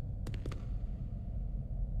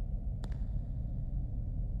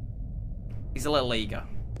 He's a little eager.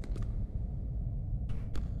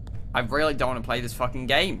 I really don't want to play this fucking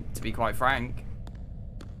game, to be quite frank.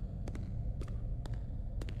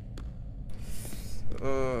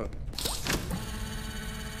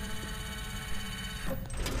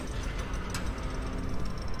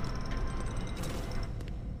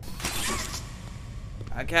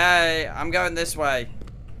 Okay, I'm going this way.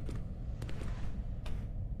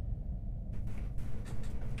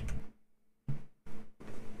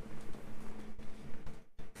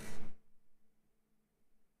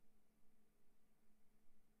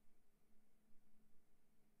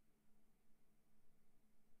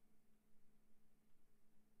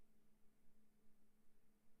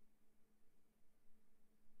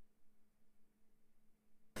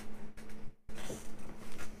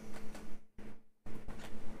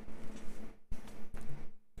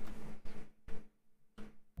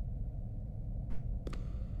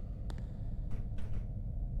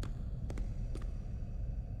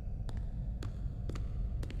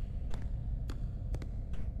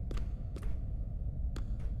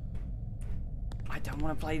 I don't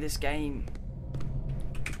want to play this game.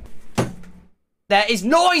 There is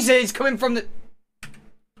noises coming from the...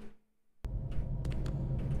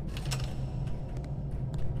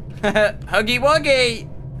 Huggy Wuggy!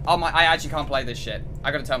 Oh my, I actually can't play this shit.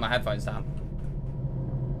 I gotta turn my headphones down.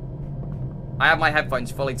 I have my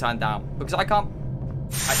headphones fully turned down because I can't...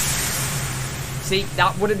 See,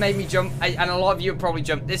 that would have made me jump, and a lot of you have probably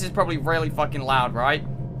jumped. This is probably really fucking loud, right?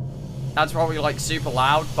 That's probably like super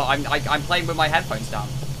loud, but I'm playing with my headphones down.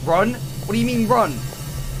 Run? What do you mean run?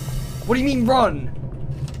 What do you mean run?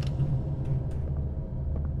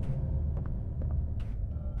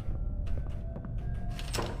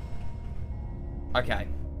 Okay.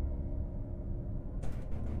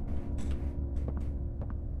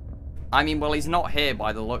 I mean, well, he's not here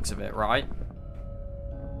by the looks of it, right?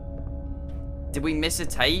 Did we miss a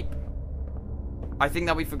tape? I think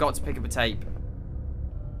that we forgot to pick up a tape.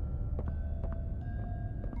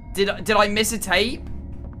 Did I miss a tape?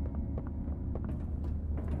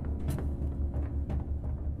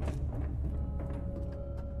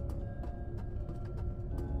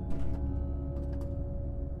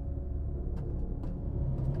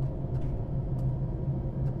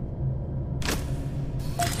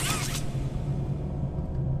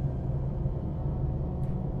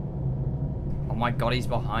 Oh my god, he's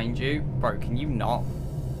behind you. Bro, can you not?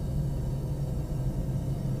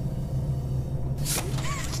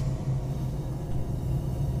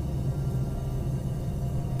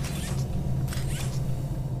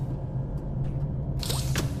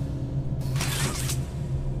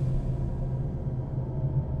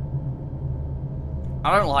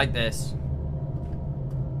 I don't like this.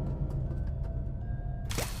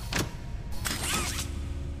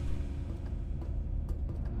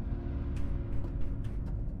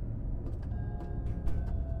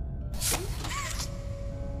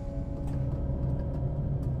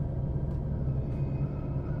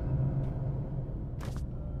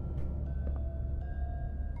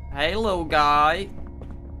 Hey, little guy.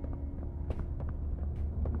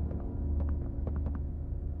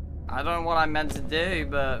 I don't know what I meant to do,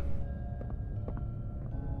 but...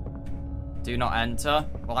 Do not enter?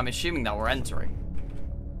 Well, I'm assuming that we're entering.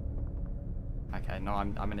 Okay, no,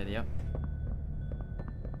 I'm an idiot.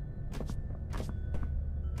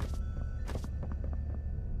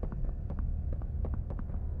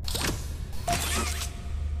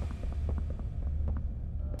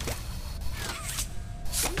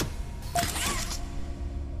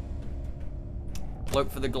 Look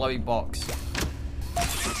for the glowy box.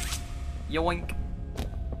 Yoink.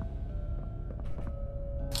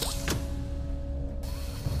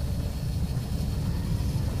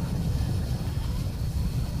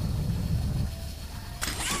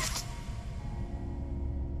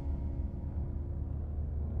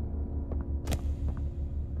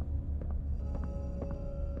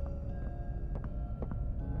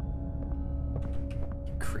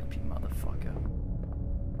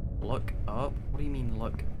 Look up? What do you mean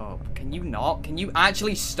look up? Can you not? Can you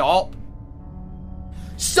actually stop?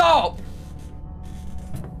 Stop!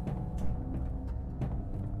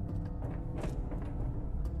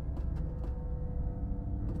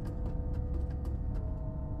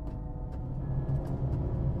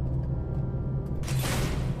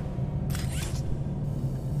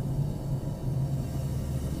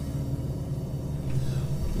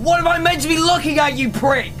 What am I meant to be looking at, you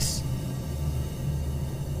pricks?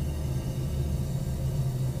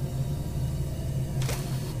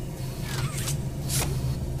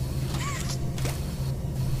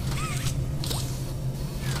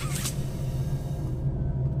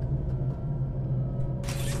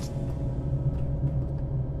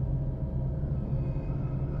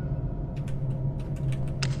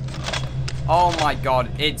 Oh my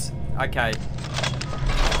god, it's... okay.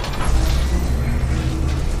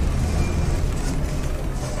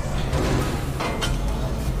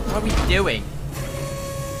 What are we doing?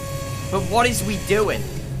 But what is we doing?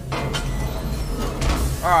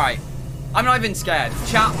 Alright. I'm not even scared.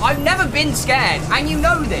 Chat, I've never been scared, and you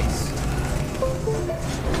know this.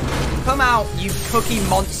 Come out, you cookie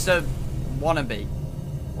monster wannabe.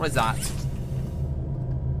 What is that?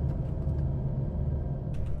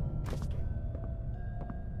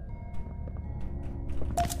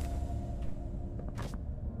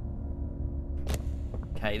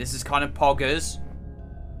 Okay, this is kind of poggers.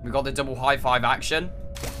 We got the double high five action.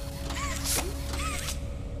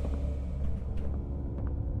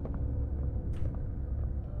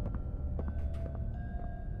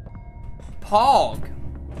 Pog.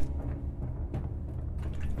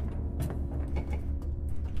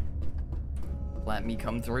 Let me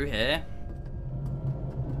come through here.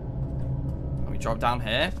 Let me drop down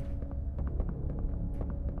here.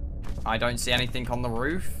 I don't see anything on the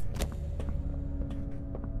roof.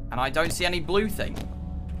 And I don't see any blue thing.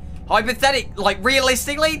 Like,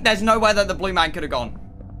 realistically, there's nowhere that the blue man could have gone.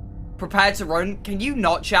 Prepare to run. Can you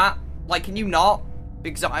not, chat? Like, can you not?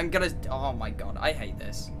 Because I'm gonna... oh my god, I hate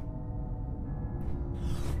this.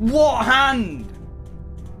 What hand?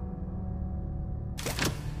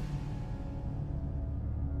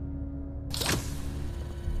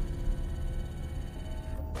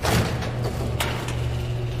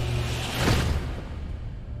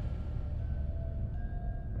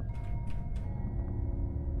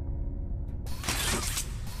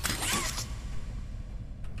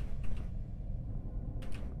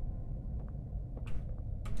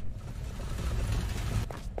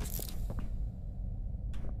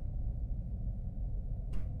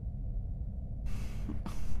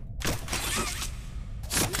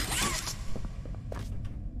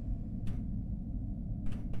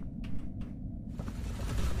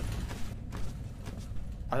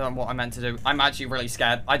 I don't know what I meant to do. I'm actually really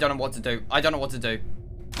scared. I don't know what to do. I don't know what to do.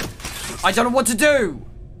 I don't know what to do!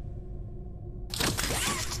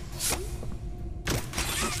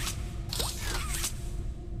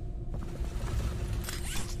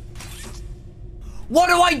 What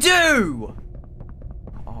do I do?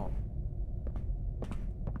 Oh.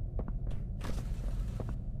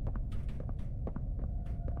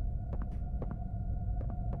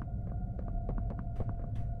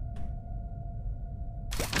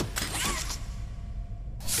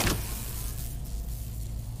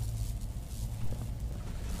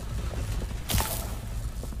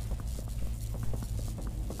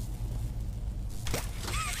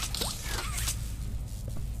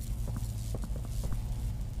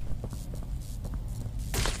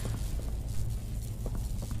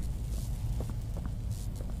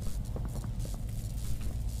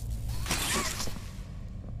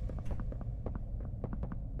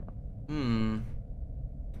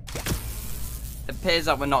 It appears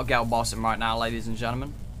that we're not girl bossing right now, ladies and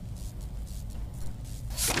gentlemen.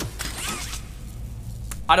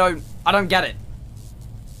 I don't get it.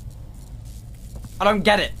 I don't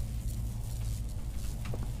get it.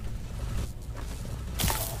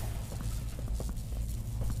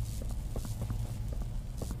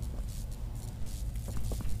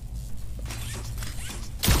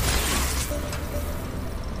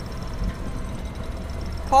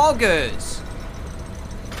 Poggers!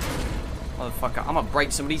 Motherfucker, I'm gonna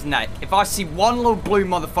break somebody's neck. If I see one little blue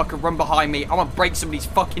motherfucker run behind me, I'm gonna break somebody's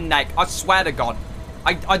fucking neck. I swear to God.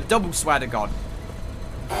 I double swear to God.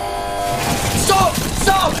 Stop!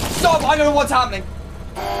 Stop! Stop! I don't know what's happening.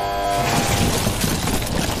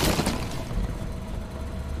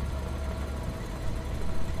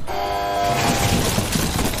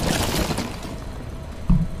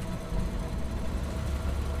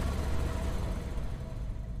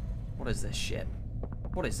 What is this shit?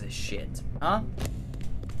 What is this shit? Huh?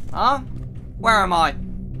 Huh? Where am I?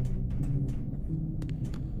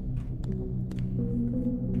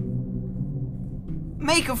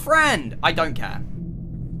 Make a friend. I don't care.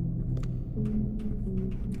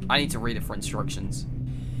 I need to read it for instructions.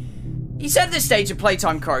 He set the stage of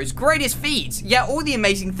Playtime Co's greatest feats, yet all the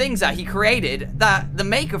amazing things that he created, that the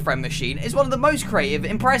Make a Friend machine is one of the most creative,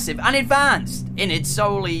 impressive, and advanced, and it's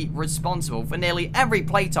solely responsible for nearly every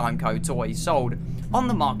Playtime Co toy sold on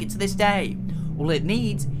the market to this day. All it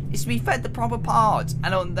needs is to be fed the proper parts,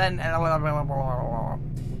 and then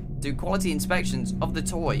do quality inspections of the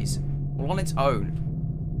toys, all on its own.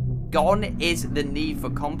 Gone is the need for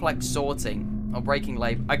complex sorting or breaking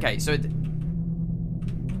label. Okay, so it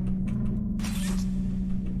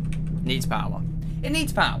needs power. It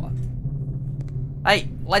needs power. Hey,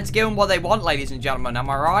 let's give them what they want, ladies and gentlemen. Am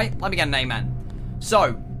I right? Let me get an amen.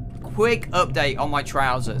 So, quick update on my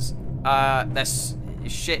trousers. There's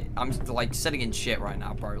shit. I'm like sitting in shit right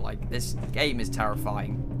now, bro. Like, this game is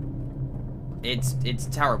terrifying. It's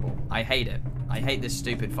terrible. I hate it. I hate this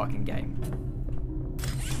stupid fucking game.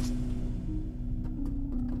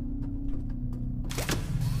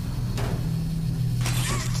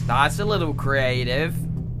 That's a little creative.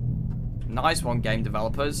 Nice one, game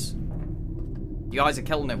developers. You guys are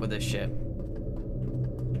killing it with this shit.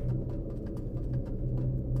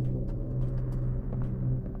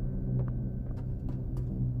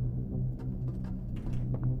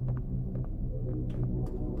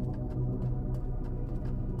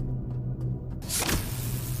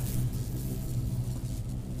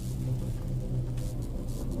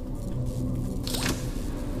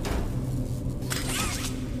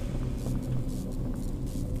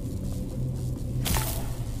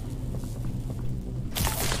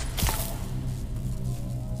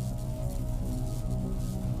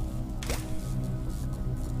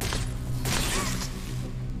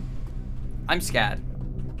 I'm scared.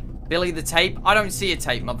 Billy the tape? I don't see a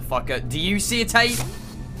tape, motherfucker. Do you see a tape?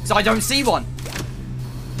 So I don't see one.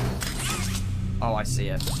 Oh, I see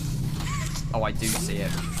it. Oh, I do see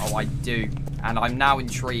it. Oh, I do. And I'm now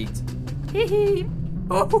intrigued. Hee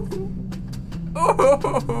oh.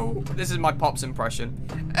 Oh. This is my Pops impression.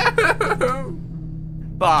 Oh.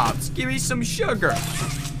 Bobs, give me some sugar.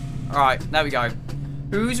 Alright, there we go.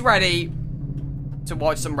 Who's ready to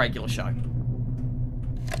watch some regular show?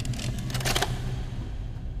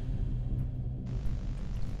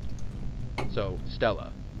 So,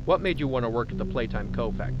 Stella, what made you want to work at the Playtime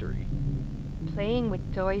Co. factory? Playing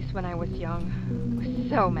with toys when I was young was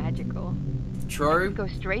so magical. True. I could go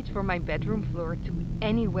straight from my bedroom floor to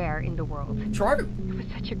anywhere in the world. True. It was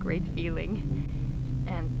such a great feeling.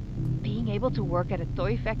 And being able to work at a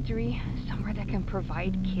toy factory, somewhere that can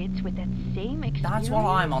provide kids with that same experience. That's what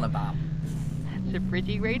I'm on about. That's a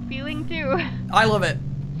pretty great feeling too. I love it.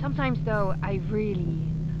 Sometimes though, I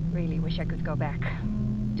really wish I could go back.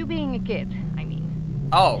 To being a kid, I mean.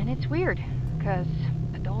 Oh. And it's weird, because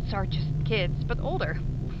adults are just kids, but older.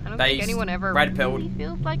 I don't Based, think anyone ever red-pilled. really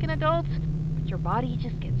feels like an adult, but your body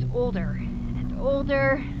just gets older and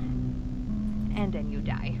older, and then you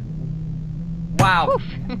die. Wow.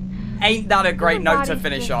 Oof. Ain't that a great Human note to bodies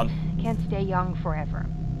finish just on? Can't stay young forever.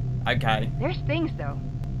 Okay. There's things though.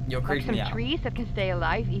 You're Like creeping some me out. trees that can stay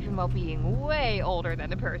alive even while being way older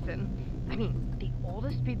than a person. I mean, the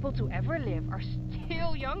oldest people to ever live are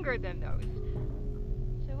still younger than those.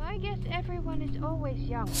 So I guess everyone is always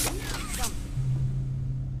young. Something.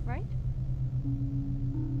 Right?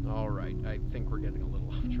 Alright, I think we're getting a little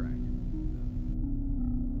off track.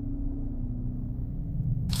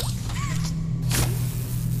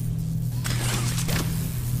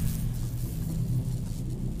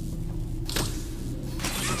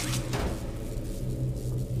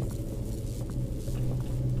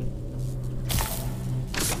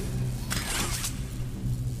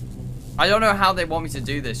 I don't know how they want me to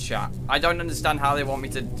do this, chat. I don't understand how they want me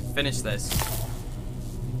to finish this.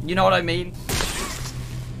 You know what I mean?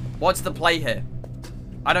 What's the play here?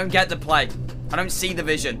 I don't get the play. I don't see the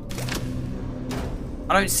vision.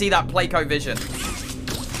 I don't see that Playco vision.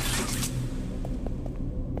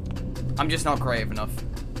 I'm just not creative enough.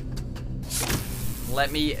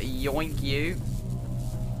 Let me yoink you.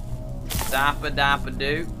 Zappa dappa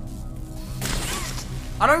doo.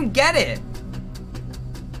 I don't get it.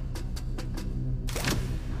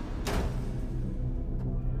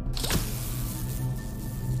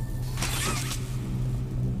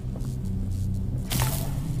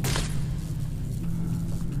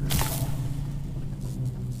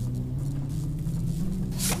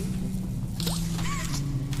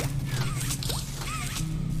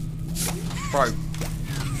 Bro,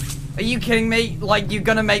 are you kidding me? Like, you're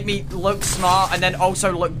gonna make me look smart and then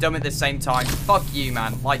also look dumb at the same time? Fuck you,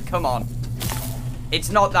 man. Like, come on. It's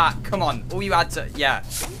not that. Come on. All you had to... Yeah.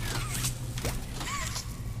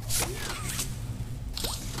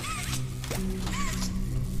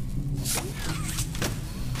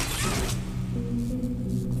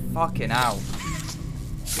 Fucking hell.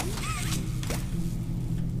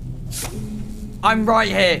 I'm right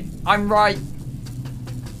here. I'm right.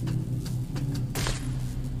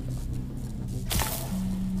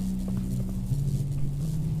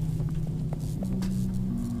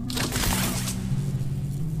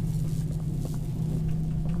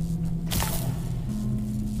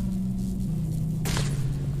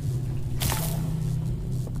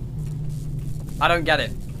 I don't get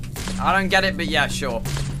it. I don't get it, but yeah, sure.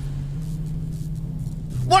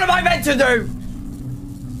 What am I meant to do?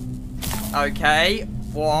 Okay.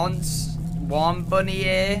 One bunny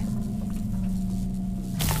ear.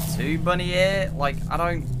 Two bunny ear. Like, I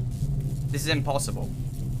don't... This is impossible.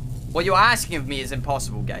 What you're asking of me is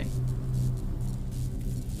impossible, game.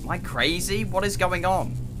 Am I crazy? What is going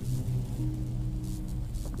on?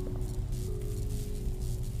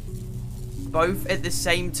 Both at the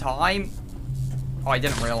same time? Oh, I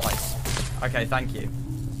didn't realize. Okay, thank you.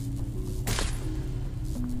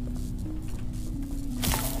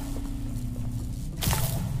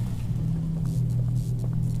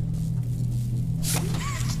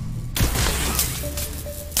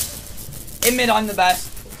 Admit I'm the best.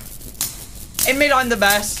 Admit I'm the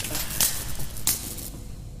best.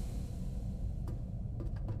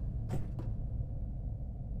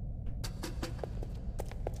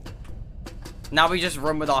 Now we just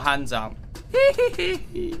run with our hands out.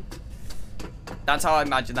 That's how I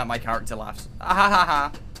imagine that my character laughs. Ah ha ha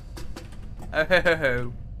ha. Oh ho ho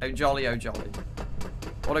ho. Oh jolly, oh jolly.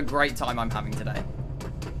 What a great time I'm having today.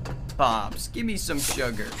 Bobs, give me some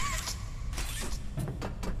sugar.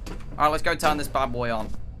 Alright, let's go turn this bad boy on.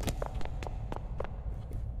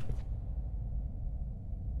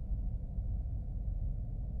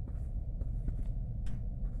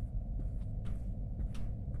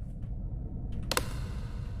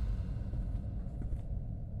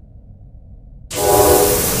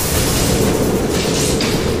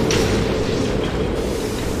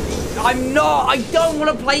 I'm not! I don't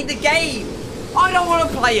want to play the game! I don't want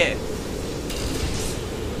to play it!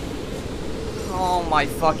 Oh my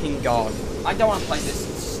fucking god. I don't want to play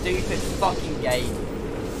this stupid fucking game.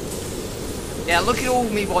 Yeah, look at all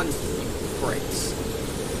me ones, you pricks.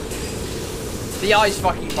 The eyes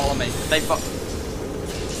fucking follow me. They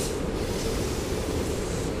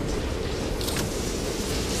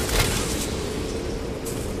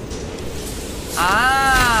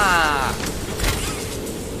Ah!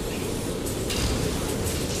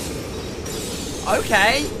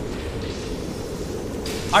 Okay.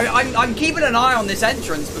 I'm keeping an eye on this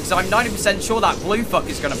entrance because I'm 90% sure that blue fuck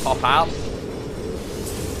is gonna pop out.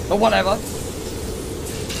 But whatever.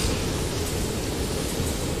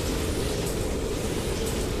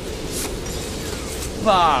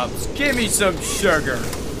 Bobs, give me some sugar.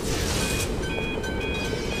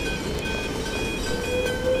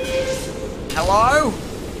 Hello?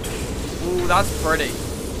 Ooh, that's pretty.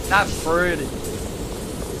 That's pretty.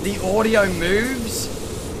 The audio moves?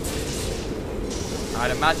 I'd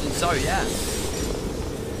imagine so, yeah.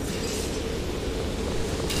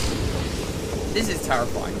 This is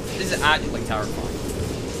terrifying. This is actually terrifying.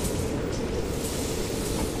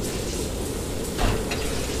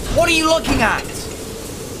 What are you looking at?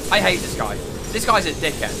 I hate this guy. This guy's a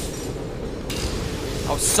dickhead.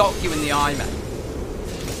 I'll sock you in the eye, man.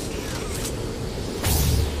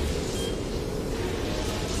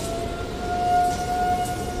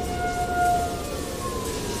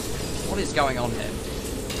 What is going on here?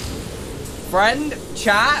 Friend,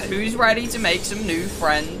 chat, who's ready to make some new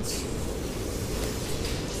friends?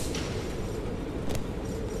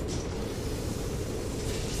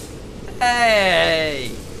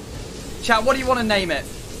 Hey! Chat, what do you want to name it?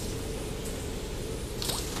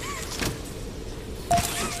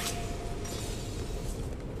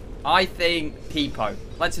 I think Peepo.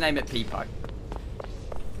 Let's name it Peepo.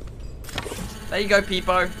 There you go,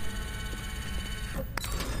 Peepo.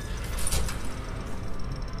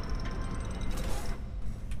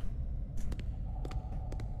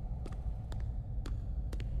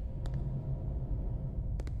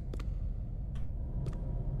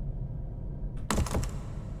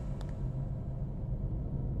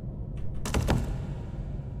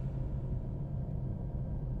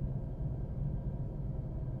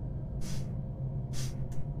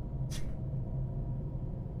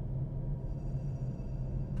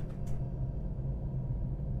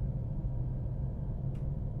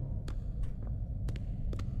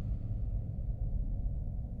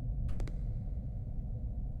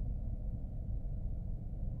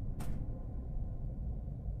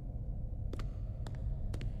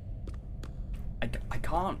 I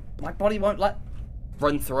can't. My body won't let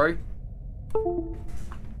run through.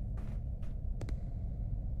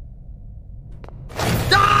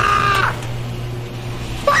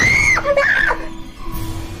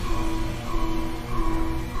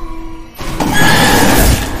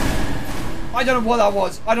 I don't know what that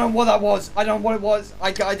was. I don't know what that was. I don't know what it was.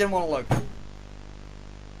 I didn't want to look.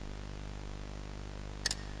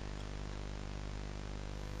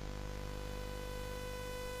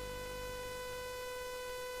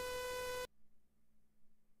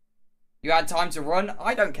 You had time to run?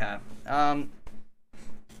 I don't care.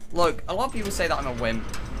 Look, a lot of people say that I'm a wimp.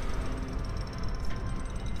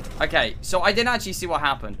 Okay, so I didn't actually see what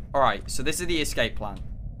happened. Alright, so this is the escape plan.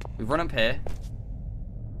 We run up here.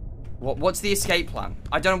 What's the escape plan?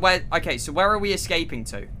 I don't know where... Okay, so where are we escaping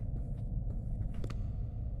to?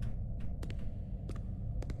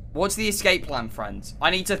 What's the escape plan, friends? I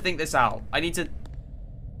need to think this out. I need to...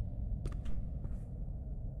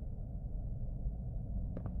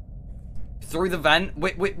 Through the vent?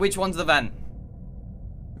 Which one's the vent?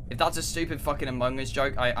 If that's a stupid fucking Among Us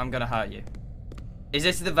joke, I'm gonna hurt you. Is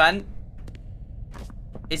this the vent?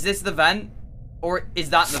 Is this the vent? Or is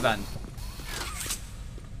that the vent?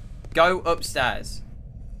 Go upstairs.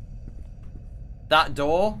 That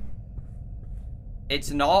door?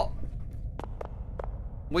 It's not.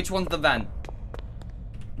 Which one's the vent?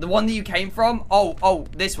 The one that you came from? Oh,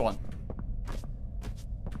 this one.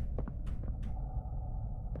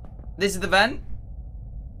 This is the vent?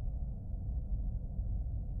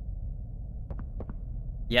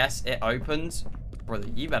 Yes, it opens. Brother,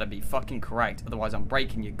 you better be fucking correct. Otherwise, I'm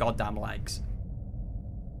breaking your goddamn legs.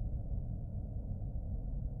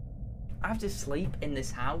 I have to sleep in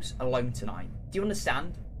this house alone tonight. Do you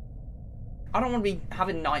understand? I don't want to be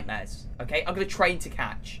having nightmares, okay? I'm going to train to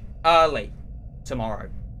catch early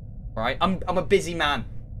tomorrow, right? I'm a busy man.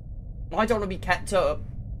 I don't want to be kept up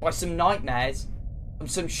by some nightmares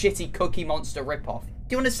of some shitty Cookie Monster ripoff.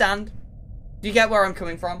 Do you understand? Do you get where I'm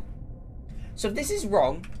coming from? So if this is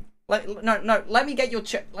wrong, let me get your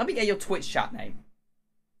Twitch chat name.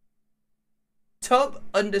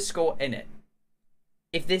 Tub_init.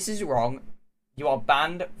 If this is wrong, you are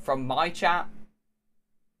banned from my chat,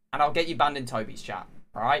 and I'll get you banned in Toby's chat.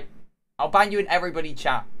 Alright? I'll ban you in everybody's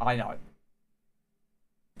chat. I know.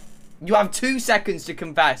 You have 2 seconds to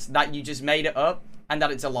confess that you just made it up and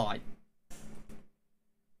that it's a lie.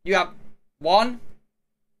 You have 1,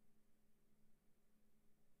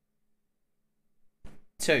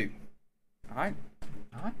 2. Alright?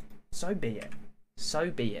 Alright? So be it. So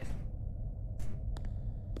be it.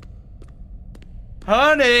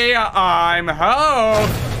 Honey, I'm home.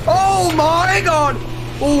 Oh my god!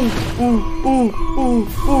 Ooh,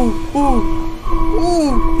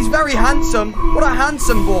 he's very handsome. What a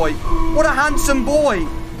handsome boy. What a handsome boy.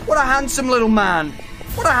 What a handsome little man.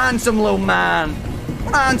 What a handsome little man.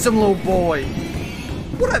 What a handsome little boy.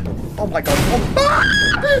 What a... Oh my god. Oh.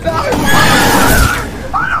 No!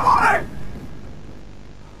 I don't want it!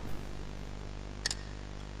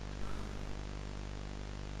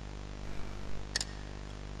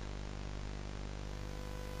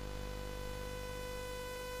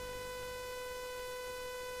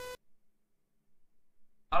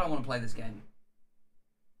 I don't want to play this game.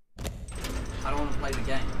 I don't want to play the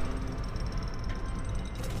game.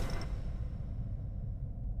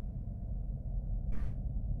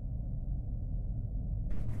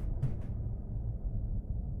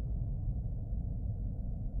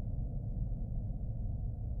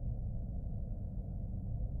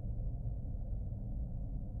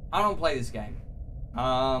 I don't play this game.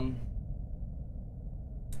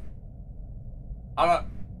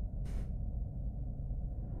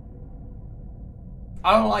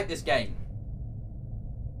 I don't like this game.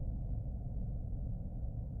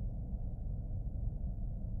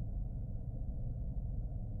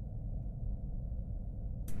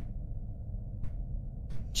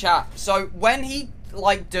 Chat, so when he,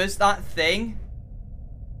 like, does that thing,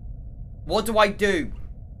 what do I do?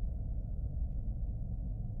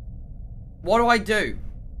 What do I do?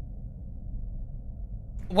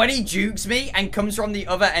 When he jukes me and comes from the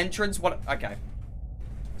other entrance, what? Okay.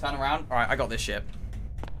 Turn around. Alright, I got this shit.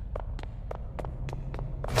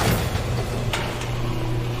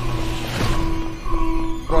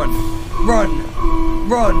 Run. Run.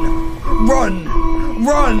 Run. Run.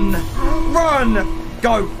 Run. Run.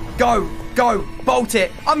 Go. Go. Go. Bolt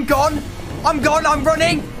it. I'm gone. I'm gone. I'm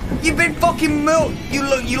running. You've been fucking milked. You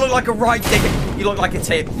look like a right digger. You look like a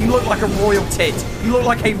tit. You look like a royal tit. You look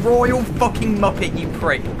like a royal fucking muppet, you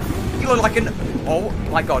prick. You look like an... Oh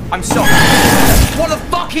my god. I'm sorry. What the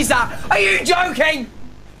fuck is that? Are you joking?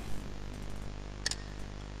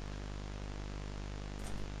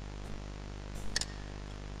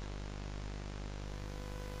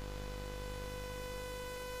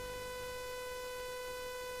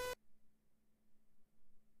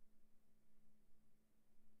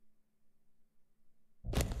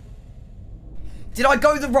 Did I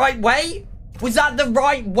go the right way? Was that the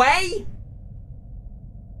right way?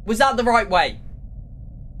 Was that the right way?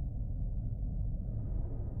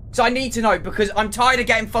 So I need to know, because I'm tired of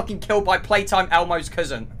getting fucking killed by Playtime Elmo's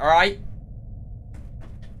cousin, alright?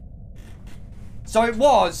 So it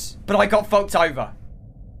was, but I got fucked over.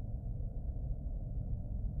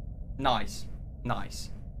 Nice. Nice.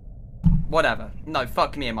 Whatever. No,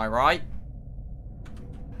 fuck me, am I right?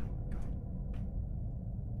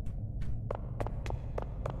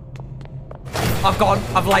 I've gone,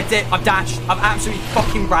 I've legged it, I've dashed, I've absolutely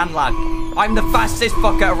fucking ran, lad. I'm the fastest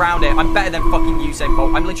fucker around it. I'm better than fucking Usain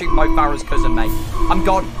Bolt. I'm literally Mo Farah's cousin, mate. I'm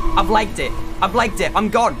gone. I've legged it. I've legged it. I'm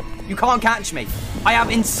gone. You can't catch me. I am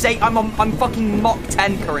insane. I'm fucking Mach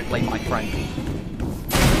 10 currently, my friend.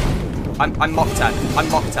 I'm Mach 10. I'm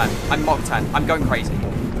Mach 10. I'm Mach 10. I'm going crazy.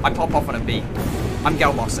 I pop off on a beat. I'm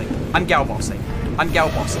girl bossing. I'm girl bossing. I'm girl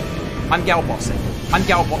bossing. I'm girl bossing. I'm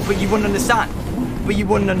girl bossing. But you wouldn't understand. But you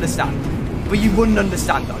wouldn't understand. But you wouldn't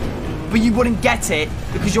understand though. But you wouldn't get it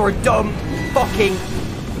because you're a dumb fucking.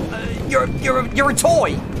 You're a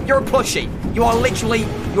toy. You're a plushie. You are literally.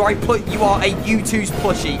 You are a U2's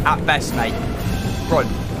plushie at best, mate. Run.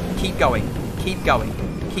 Keep going. Keep going.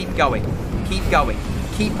 Keep going. Keep going.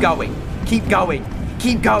 Keep going. Keep going.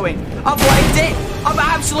 Keep going. I've legged it. I've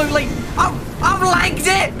absolutely. I've legged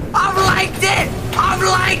it. I've legged it. I've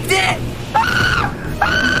legged it. Ah!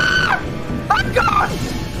 Ah! I'm gone.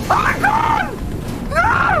 I'm gone.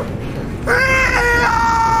 No.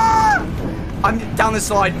 I'm down the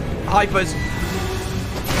slide. Hypers.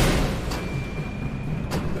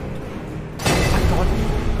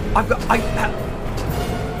 I've got.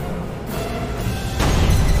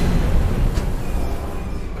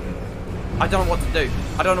 I don't know what to do.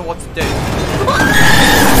 I don't know what to do.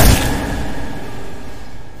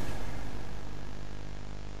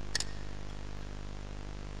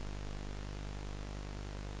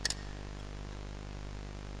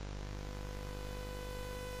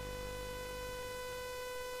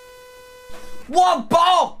 What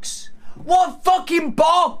box? What fucking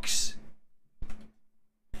box?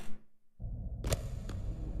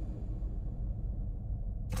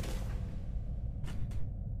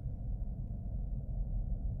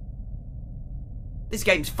 This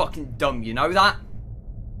game's fucking dumb, you know that?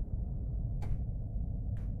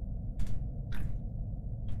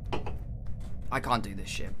 I can't do this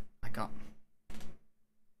shit. I can't.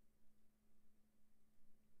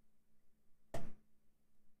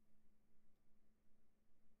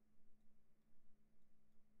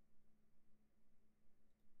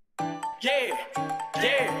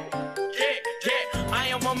 Yeah, I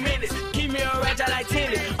am a menace. Keep me a ratchet like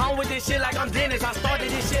tennis. I'm with this shit like I'm Dennis. I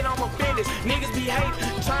started this shit on my business. Niggas be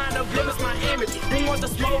hating, trying to blemish my image. They want the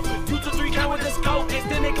smoke, 2 to 3 count with the scope.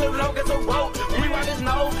 Extended clip long as a rope. Rewind his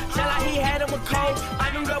nose, shall I he had him a cold.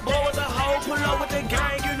 I knew the boy was a hoe. Pull up with the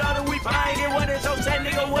gang, you know that we buying it. What is your set,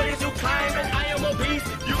 nigga? What is you claiming? I am a beast,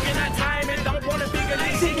 you cannot time it. Don't wanna figure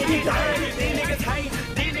this shit, keep dying. These niggas hate,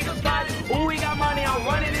 these niggas body. Ooh, we got money, I'm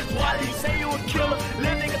running this water. You say you a killer,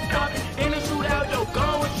 let niggas stop it. In the shootout, yo,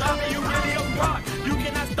 gun was dropping, you really a rock. You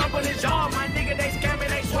cannot stop on this job, my nigga, they scamming,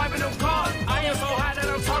 they swiping them cards. I am so high that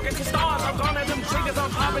I'm talking to stars. I'm gone at them triggers, I'm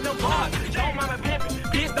popping them bars. Don't mind my pimpin',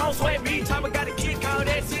 bitch, don't sweat me. Chopper got a kick, all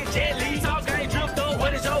that shit, jet leads. All gang drift up,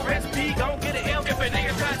 what is your recipe? Gon' get an L if a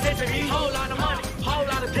nigga try to touch me. Whole lot of money, whole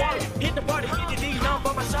lot of quality. Hit the party, hit the D, numb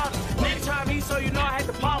for my shoulder. Nigga try me, so you know I had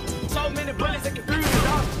to pop. So many bullets that confuse the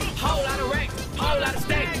dog. Whole lot of racks, whole lot of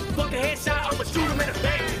stacks. Fuck a headshot, I'ma shoot him in the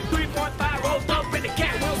back. 3.5 rolled up in the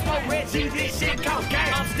cat. We'll smoke red cheese, this shit called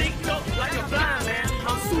gas. I'm sticked up like a blind man.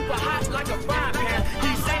 I'm super hot like a frying pan.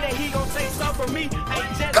 He say that he gon' take stuff from me.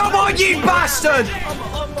 Come on, you bastard!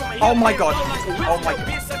 Oh my god. Oh my god.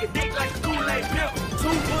 Bitch suck a dick like a Kool-Aid pimp. 2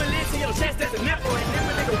 bullets in your chest, that's a nipple. And then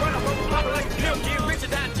a nigga run up on me, pop it like a pimp. Get rich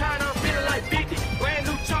and die trying, I'm feeling like 50. Brand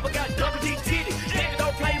new chopper, got double D titty. Nigga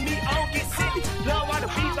don't play me, I don't get silly. Love why the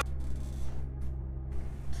beat.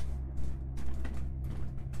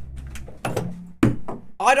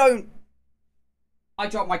 I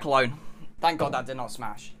dropped my cologne. Thank God that did not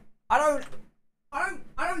smash. I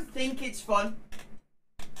don't think it's fun.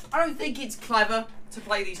 I don't think it's clever to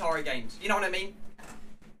play these horror games. You know what I mean?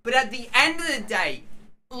 But at the end of the day,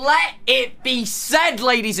 let it be said,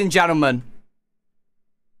 ladies and gentlemen.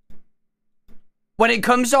 When it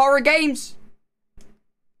comes to horror games,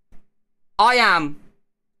 I am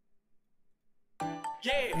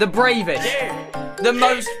the bravest, the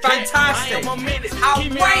most fantastic,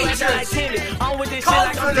 outrageous,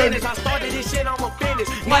 confident I started this shit on my business.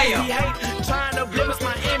 player. Trying to blemish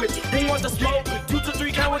my image. He wants the smoke, 2 to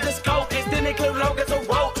 3 count with the scope. Extended clip long as a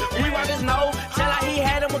rope. Rewind his nose, shall I he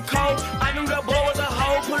had him a cold. I knew the boy was a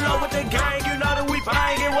hoe. Pull up with the gang, you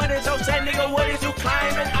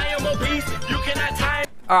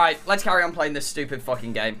Alright, let's carry on playing this stupid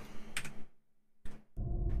fucking game.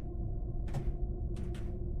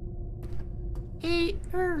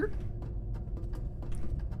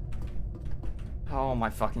 Oh my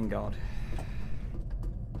fucking god.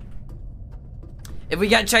 If we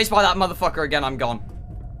get chased by that motherfucker again, I'm gone.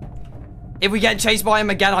 If we get chased by him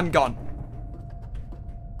again, I'm gone.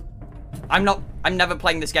 I'm never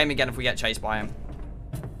playing this game again if we get chased by him.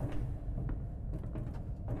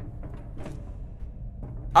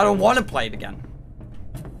 I don't want to play it again.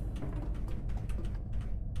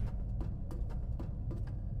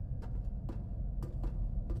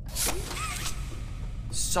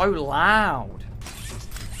 So loud.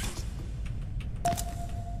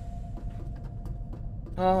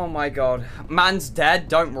 Oh my god. Man's dead,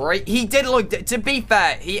 don't worry. He did look, to be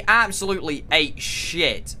fair, he absolutely ate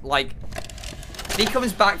shit. Like, if he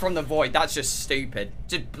comes back from the void, that's just stupid.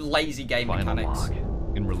 Just lazy game mechanics. Log.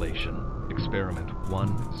 In relation, experiment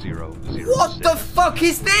 1006. What the fuck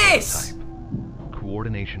is this? Type.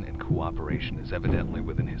 Coordination and cooperation is evidently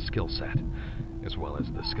within his skill set, as well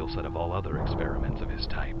as the skill set of all other experiments of his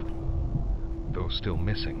type. Though still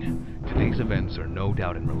missing, today's events are no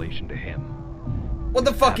doubt in relation to him. What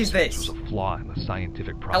the fuck is this? Was a flaw in the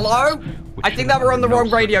scientific process. Hello? I think that we're on the wrong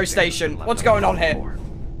radio station. What's going on here?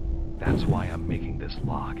 That's why I'm making this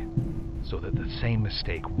log, so that the same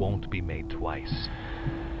mistake won't be made twice.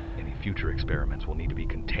 Any future experiments will need to be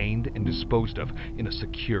contained and disposed of in a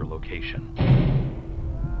secure location.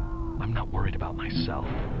 I'm not worried about myself.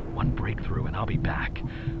 One breakthrough and I'll be back.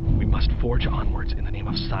 We must forge onwards in the name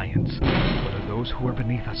of science, whether those who are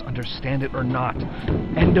beneath us understand it or not.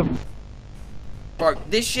 End of... Bro,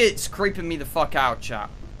 this shit's creeping me the fuck out, chat.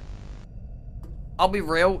 I'll be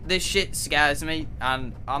real, this shit scares me,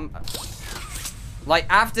 and I'm... Like,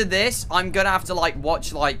 after this, I'm gonna have to, like,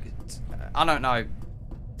 watch, like, I don't know,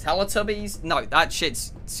 Teletubbies? No, that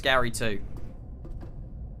shit's scary too.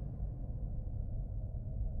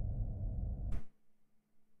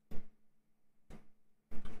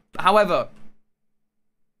 However,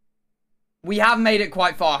 we have made it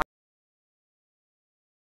quite far.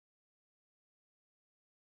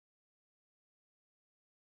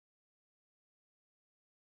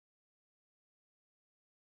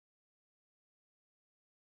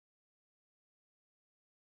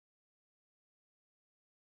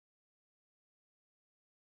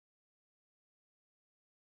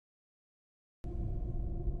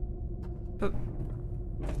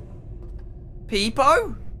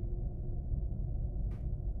 Peepo?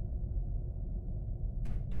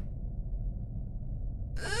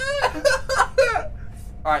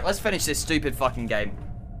 Alright, let's finish this stupid fucking game.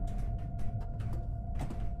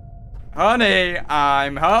 Honey,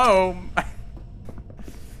 I'm home.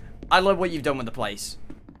 I love what you've done with the place.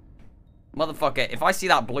 Motherfucker, if I see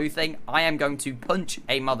that blue thing, I am going to punch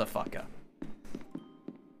a motherfucker.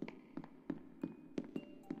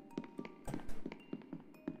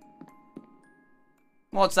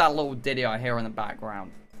 What's that little ditty I hear in the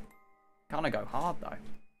background? Kinda go hard though.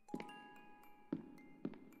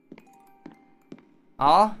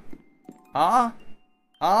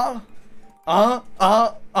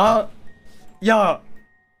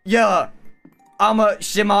 Yeah, I'ma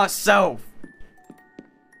shit myself.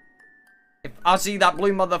 If I see that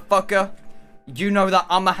blue motherfucker, you know that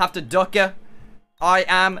I'ma have to duck ya. I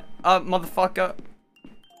am a motherfucker.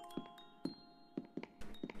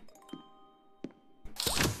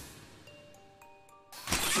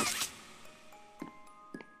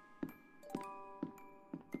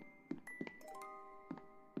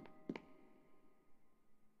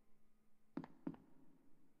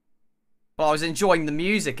 Well, I was enjoying the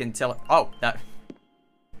music until... Oh, that...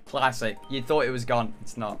 Classic. You thought it was gone.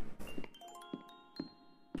 It's not.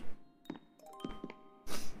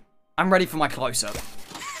 I'm ready for my close-up.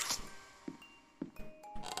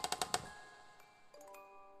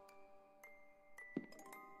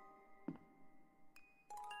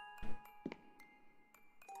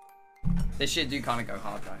 This shit do kind of go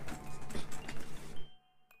hard, though.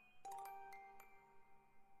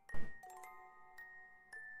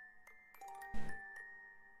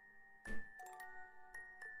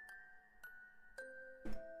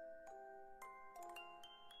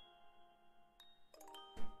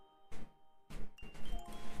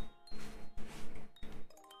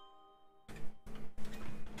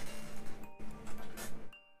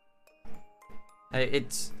 Hey,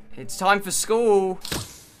 it's time for school.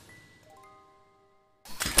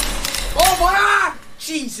 Oh my!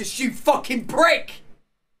 Jesus, you fucking prick!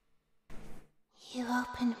 You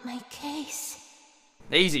opened my case.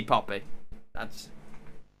 Easy, Poppy. That's...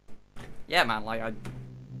 Yeah, man, like,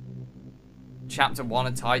 Chapter 1,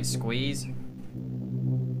 a tight squeeze.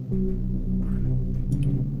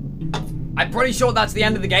 I'm pretty sure that's the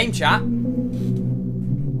end of the game, chat.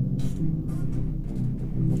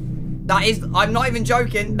 That is, I'm not even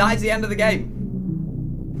joking, that is the end of the game.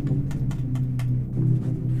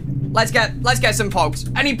 Let's get some folks.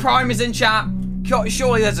 Any primers in chat?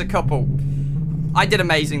 Surely there's a couple. I did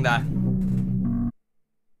amazing there.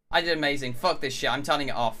 I did amazing. Fuck this shit. I'm turning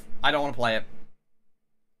it off. I don't want to play it.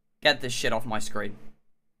 Get this shit off my screen.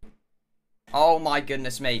 Oh my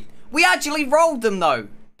goodness me. We actually rolled them though.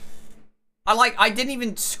 I didn't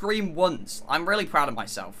even scream once. I'm really proud of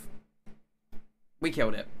myself. We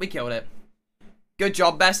killed it. We killed it. Good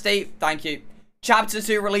job, bestie. Thank you. Chapter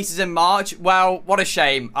 2 releases in March. Well, what a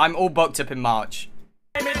shame. I'm all booked up in March.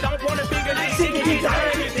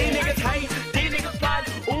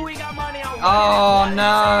 Oh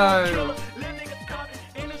no.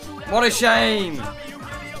 What a shame.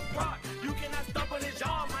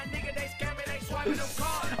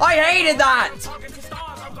 I hated that.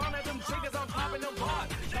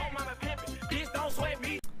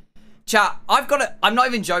 Chat, I'm not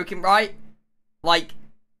even joking, right? Like,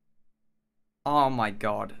 oh my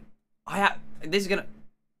god. This is gonna,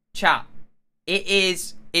 chat,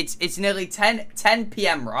 it's nearly 10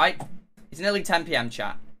 p.m, right? It's nearly 10 p.m,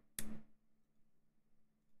 chat.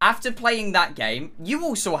 After playing that game, you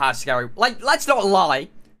all saw how scary, like, let's not lie.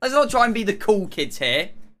 Let's not try and be the cool kids here,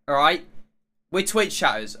 alright? We're Twitch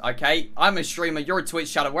chatters, okay? I'm a streamer, you're a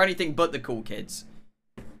Twitch chatter, we're anything but the cool kids.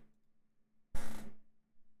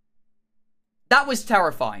 That was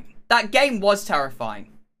terrifying. That game was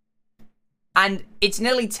terrifying. And it's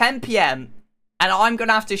nearly 10 p.m. and I'm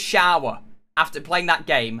gonna have to shower after playing that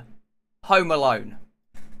game home alone.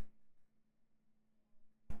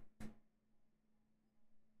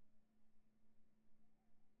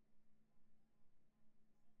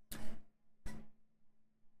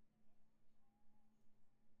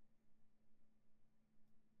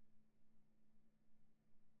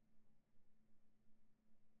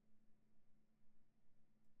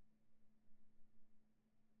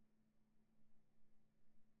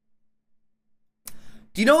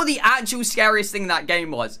 Do you know what the actual scariest thing in that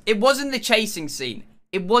game was? It wasn't the chasing scene.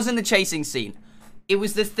 It wasn't the chasing scene. It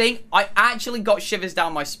was the thing. I actually got shivers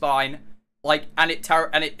down my spine, like, and it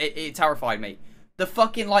terrified me. The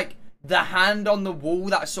fucking, like, the hand on the wall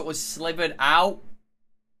that sort of slivered out.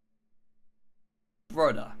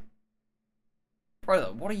 Brother,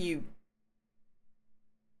 what are you?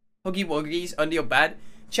 Huggy Wuggies under your bed?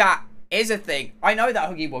 Chat, here's the thing. I know that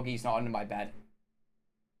Huggy Wuggies not under my bed.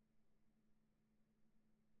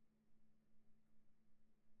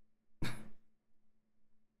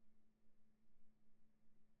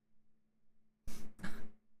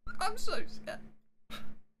 I'm so scared.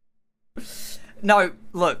 No,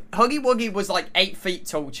 look, Huggy Wuggy was like 8 feet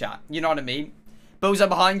tall, chat. You know what I mean? Billzo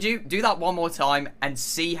behind you, do that one more time and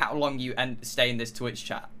see how long you stay in this Twitch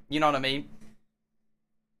chat. You know what I mean?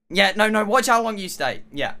 Yeah, no, watch how long you stay.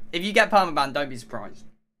 Yeah, if you get permaban, don't be surprised.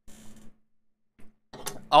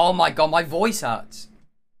 Oh my god, my voice hurts.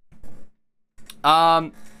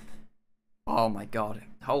 Oh my god,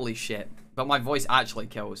 holy shit. But my voice actually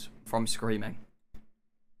kills from screaming.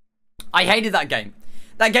 I hated that game.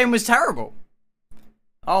 That game was terrible.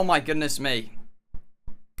 Oh my goodness me.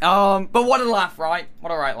 But what a laugh, right?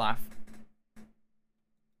 What a right laugh.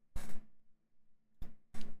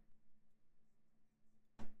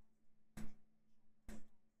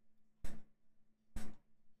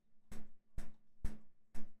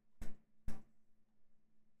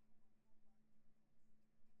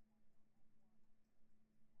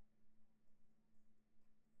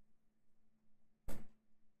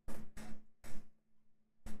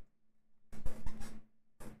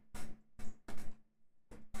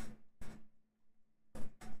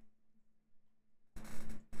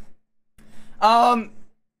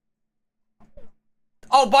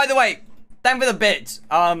 Oh, by the way, thank you for the bits.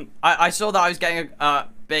 I saw that I was getting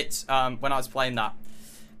bits when I was playing that,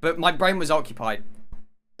 but my brain was occupied.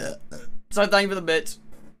 So thank you for the bits.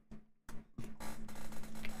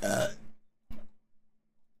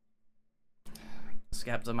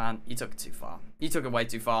 Skepta, man, you took it too far. You took it way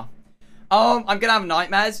too far. I'm gonna have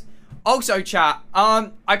nightmares. Also, chat.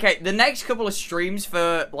 Okay, the next couple of streams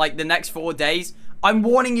for like the next 4 days, I'm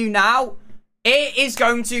warning you now. It is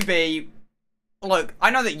going to be... Look,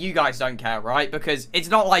 I know that you guys don't care, right? Because it's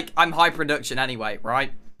not like I'm high production anyway,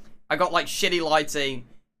 right? I got, like, shitty lighting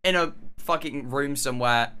in a fucking room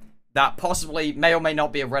somewhere that possibly may or may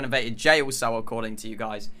not be a renovated jail cell, according to you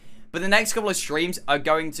guys. But the next couple of streams are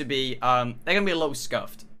going to be, they're going to be a little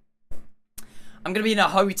scuffed. I'm going to be in a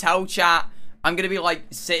hotel chat. I'm going to be, like,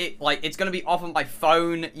 it's going to be off on my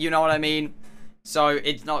phone, you know what I mean? So,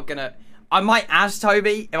 it's not going to... I might ask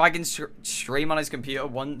Toby if I can stream on his computer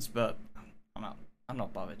once, but I'm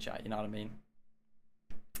not bothered, chat. You know what I mean?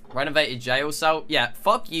 Renovated jail cell. Yeah,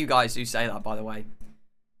 fuck you guys who say that, by the way.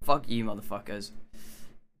 Fuck you, motherfuckers.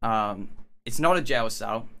 It's not a jail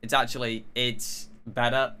cell. It's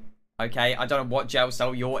better. Okay, I don't know what jail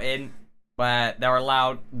cell you're in, where they're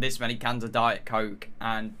allowed this many cans of Diet Coke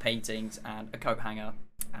and paintings and a coat hanger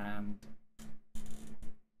and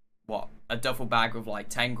what? A duffel bag with like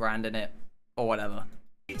 10 grand in it or whatever.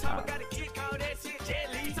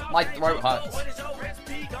 My throat hurts.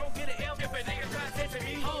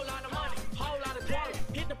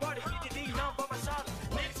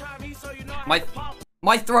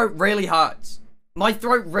 My throat really hurts. My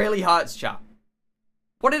throat really hurts, chat.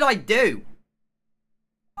 What did I do?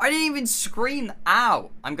 I didn't even scream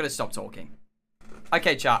out. I'm gonna stop talking.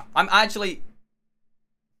 Okay, chat. I'm actually...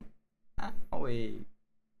 Owie.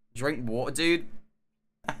 Drink water, dude.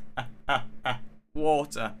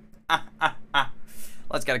 Water.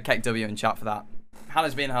 Let's get a KW in chat for that.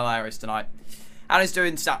 Hannah's being hilarious tonight. Hannah's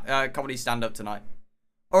doing comedy stand-up tonight.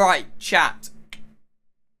 Alright, chat.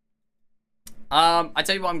 I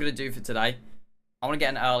tell you what I'm gonna do for today. I want to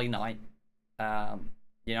get an early night.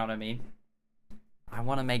 You know what I mean? I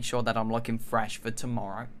want to make sure that I'm looking fresh for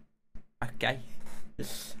tomorrow. Okay?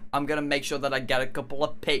 I'm gonna make sure that I get a couple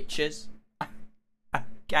of pictures.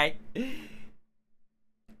 Okay?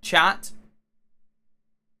 Chat.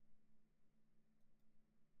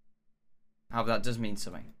 However, that does mean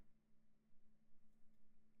something.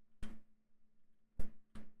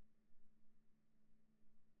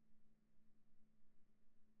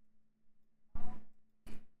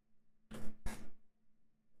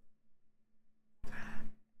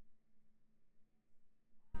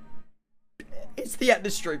 It's the end of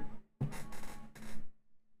the stream.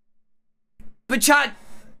 But chat,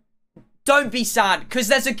 don't be sad, because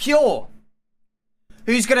there's a cure.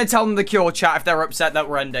 Who's going to tell them the cure, chat, if they're upset that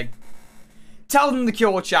we're ending? Tell them the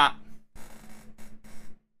cure, chat.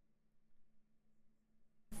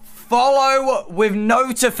 Follow with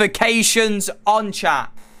notifications on,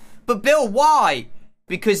 chat. But Bill, why?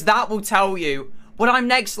 Because that will tell you when I'm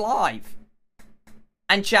next live.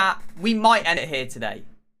 And chat, we might end it here today.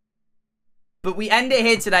 But we end it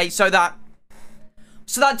here today so that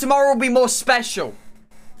tomorrow will be more special.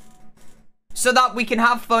 So that we can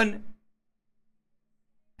have fun.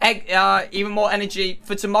 Even more energy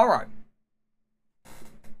for tomorrow.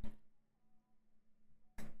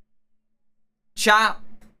 Chat.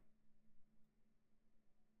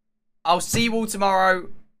 I'll see you all tomorrow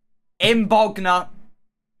in Bognor.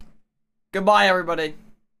 Goodbye, everybody.